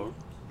flow.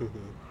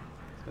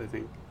 Mm-hmm. I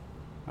think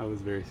I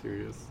was very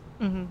serious.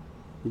 Mm-hmm.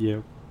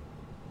 Yeah.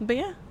 But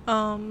yeah,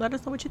 let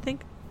us know what you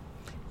think.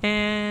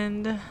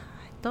 And I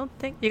don't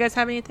think you guys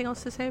have anything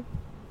else to say.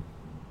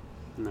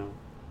 No.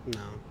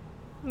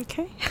 No.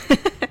 Okay.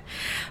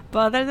 But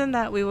other than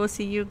that, we will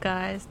see you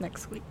guys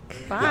next week.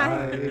 Bye.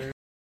 Bye.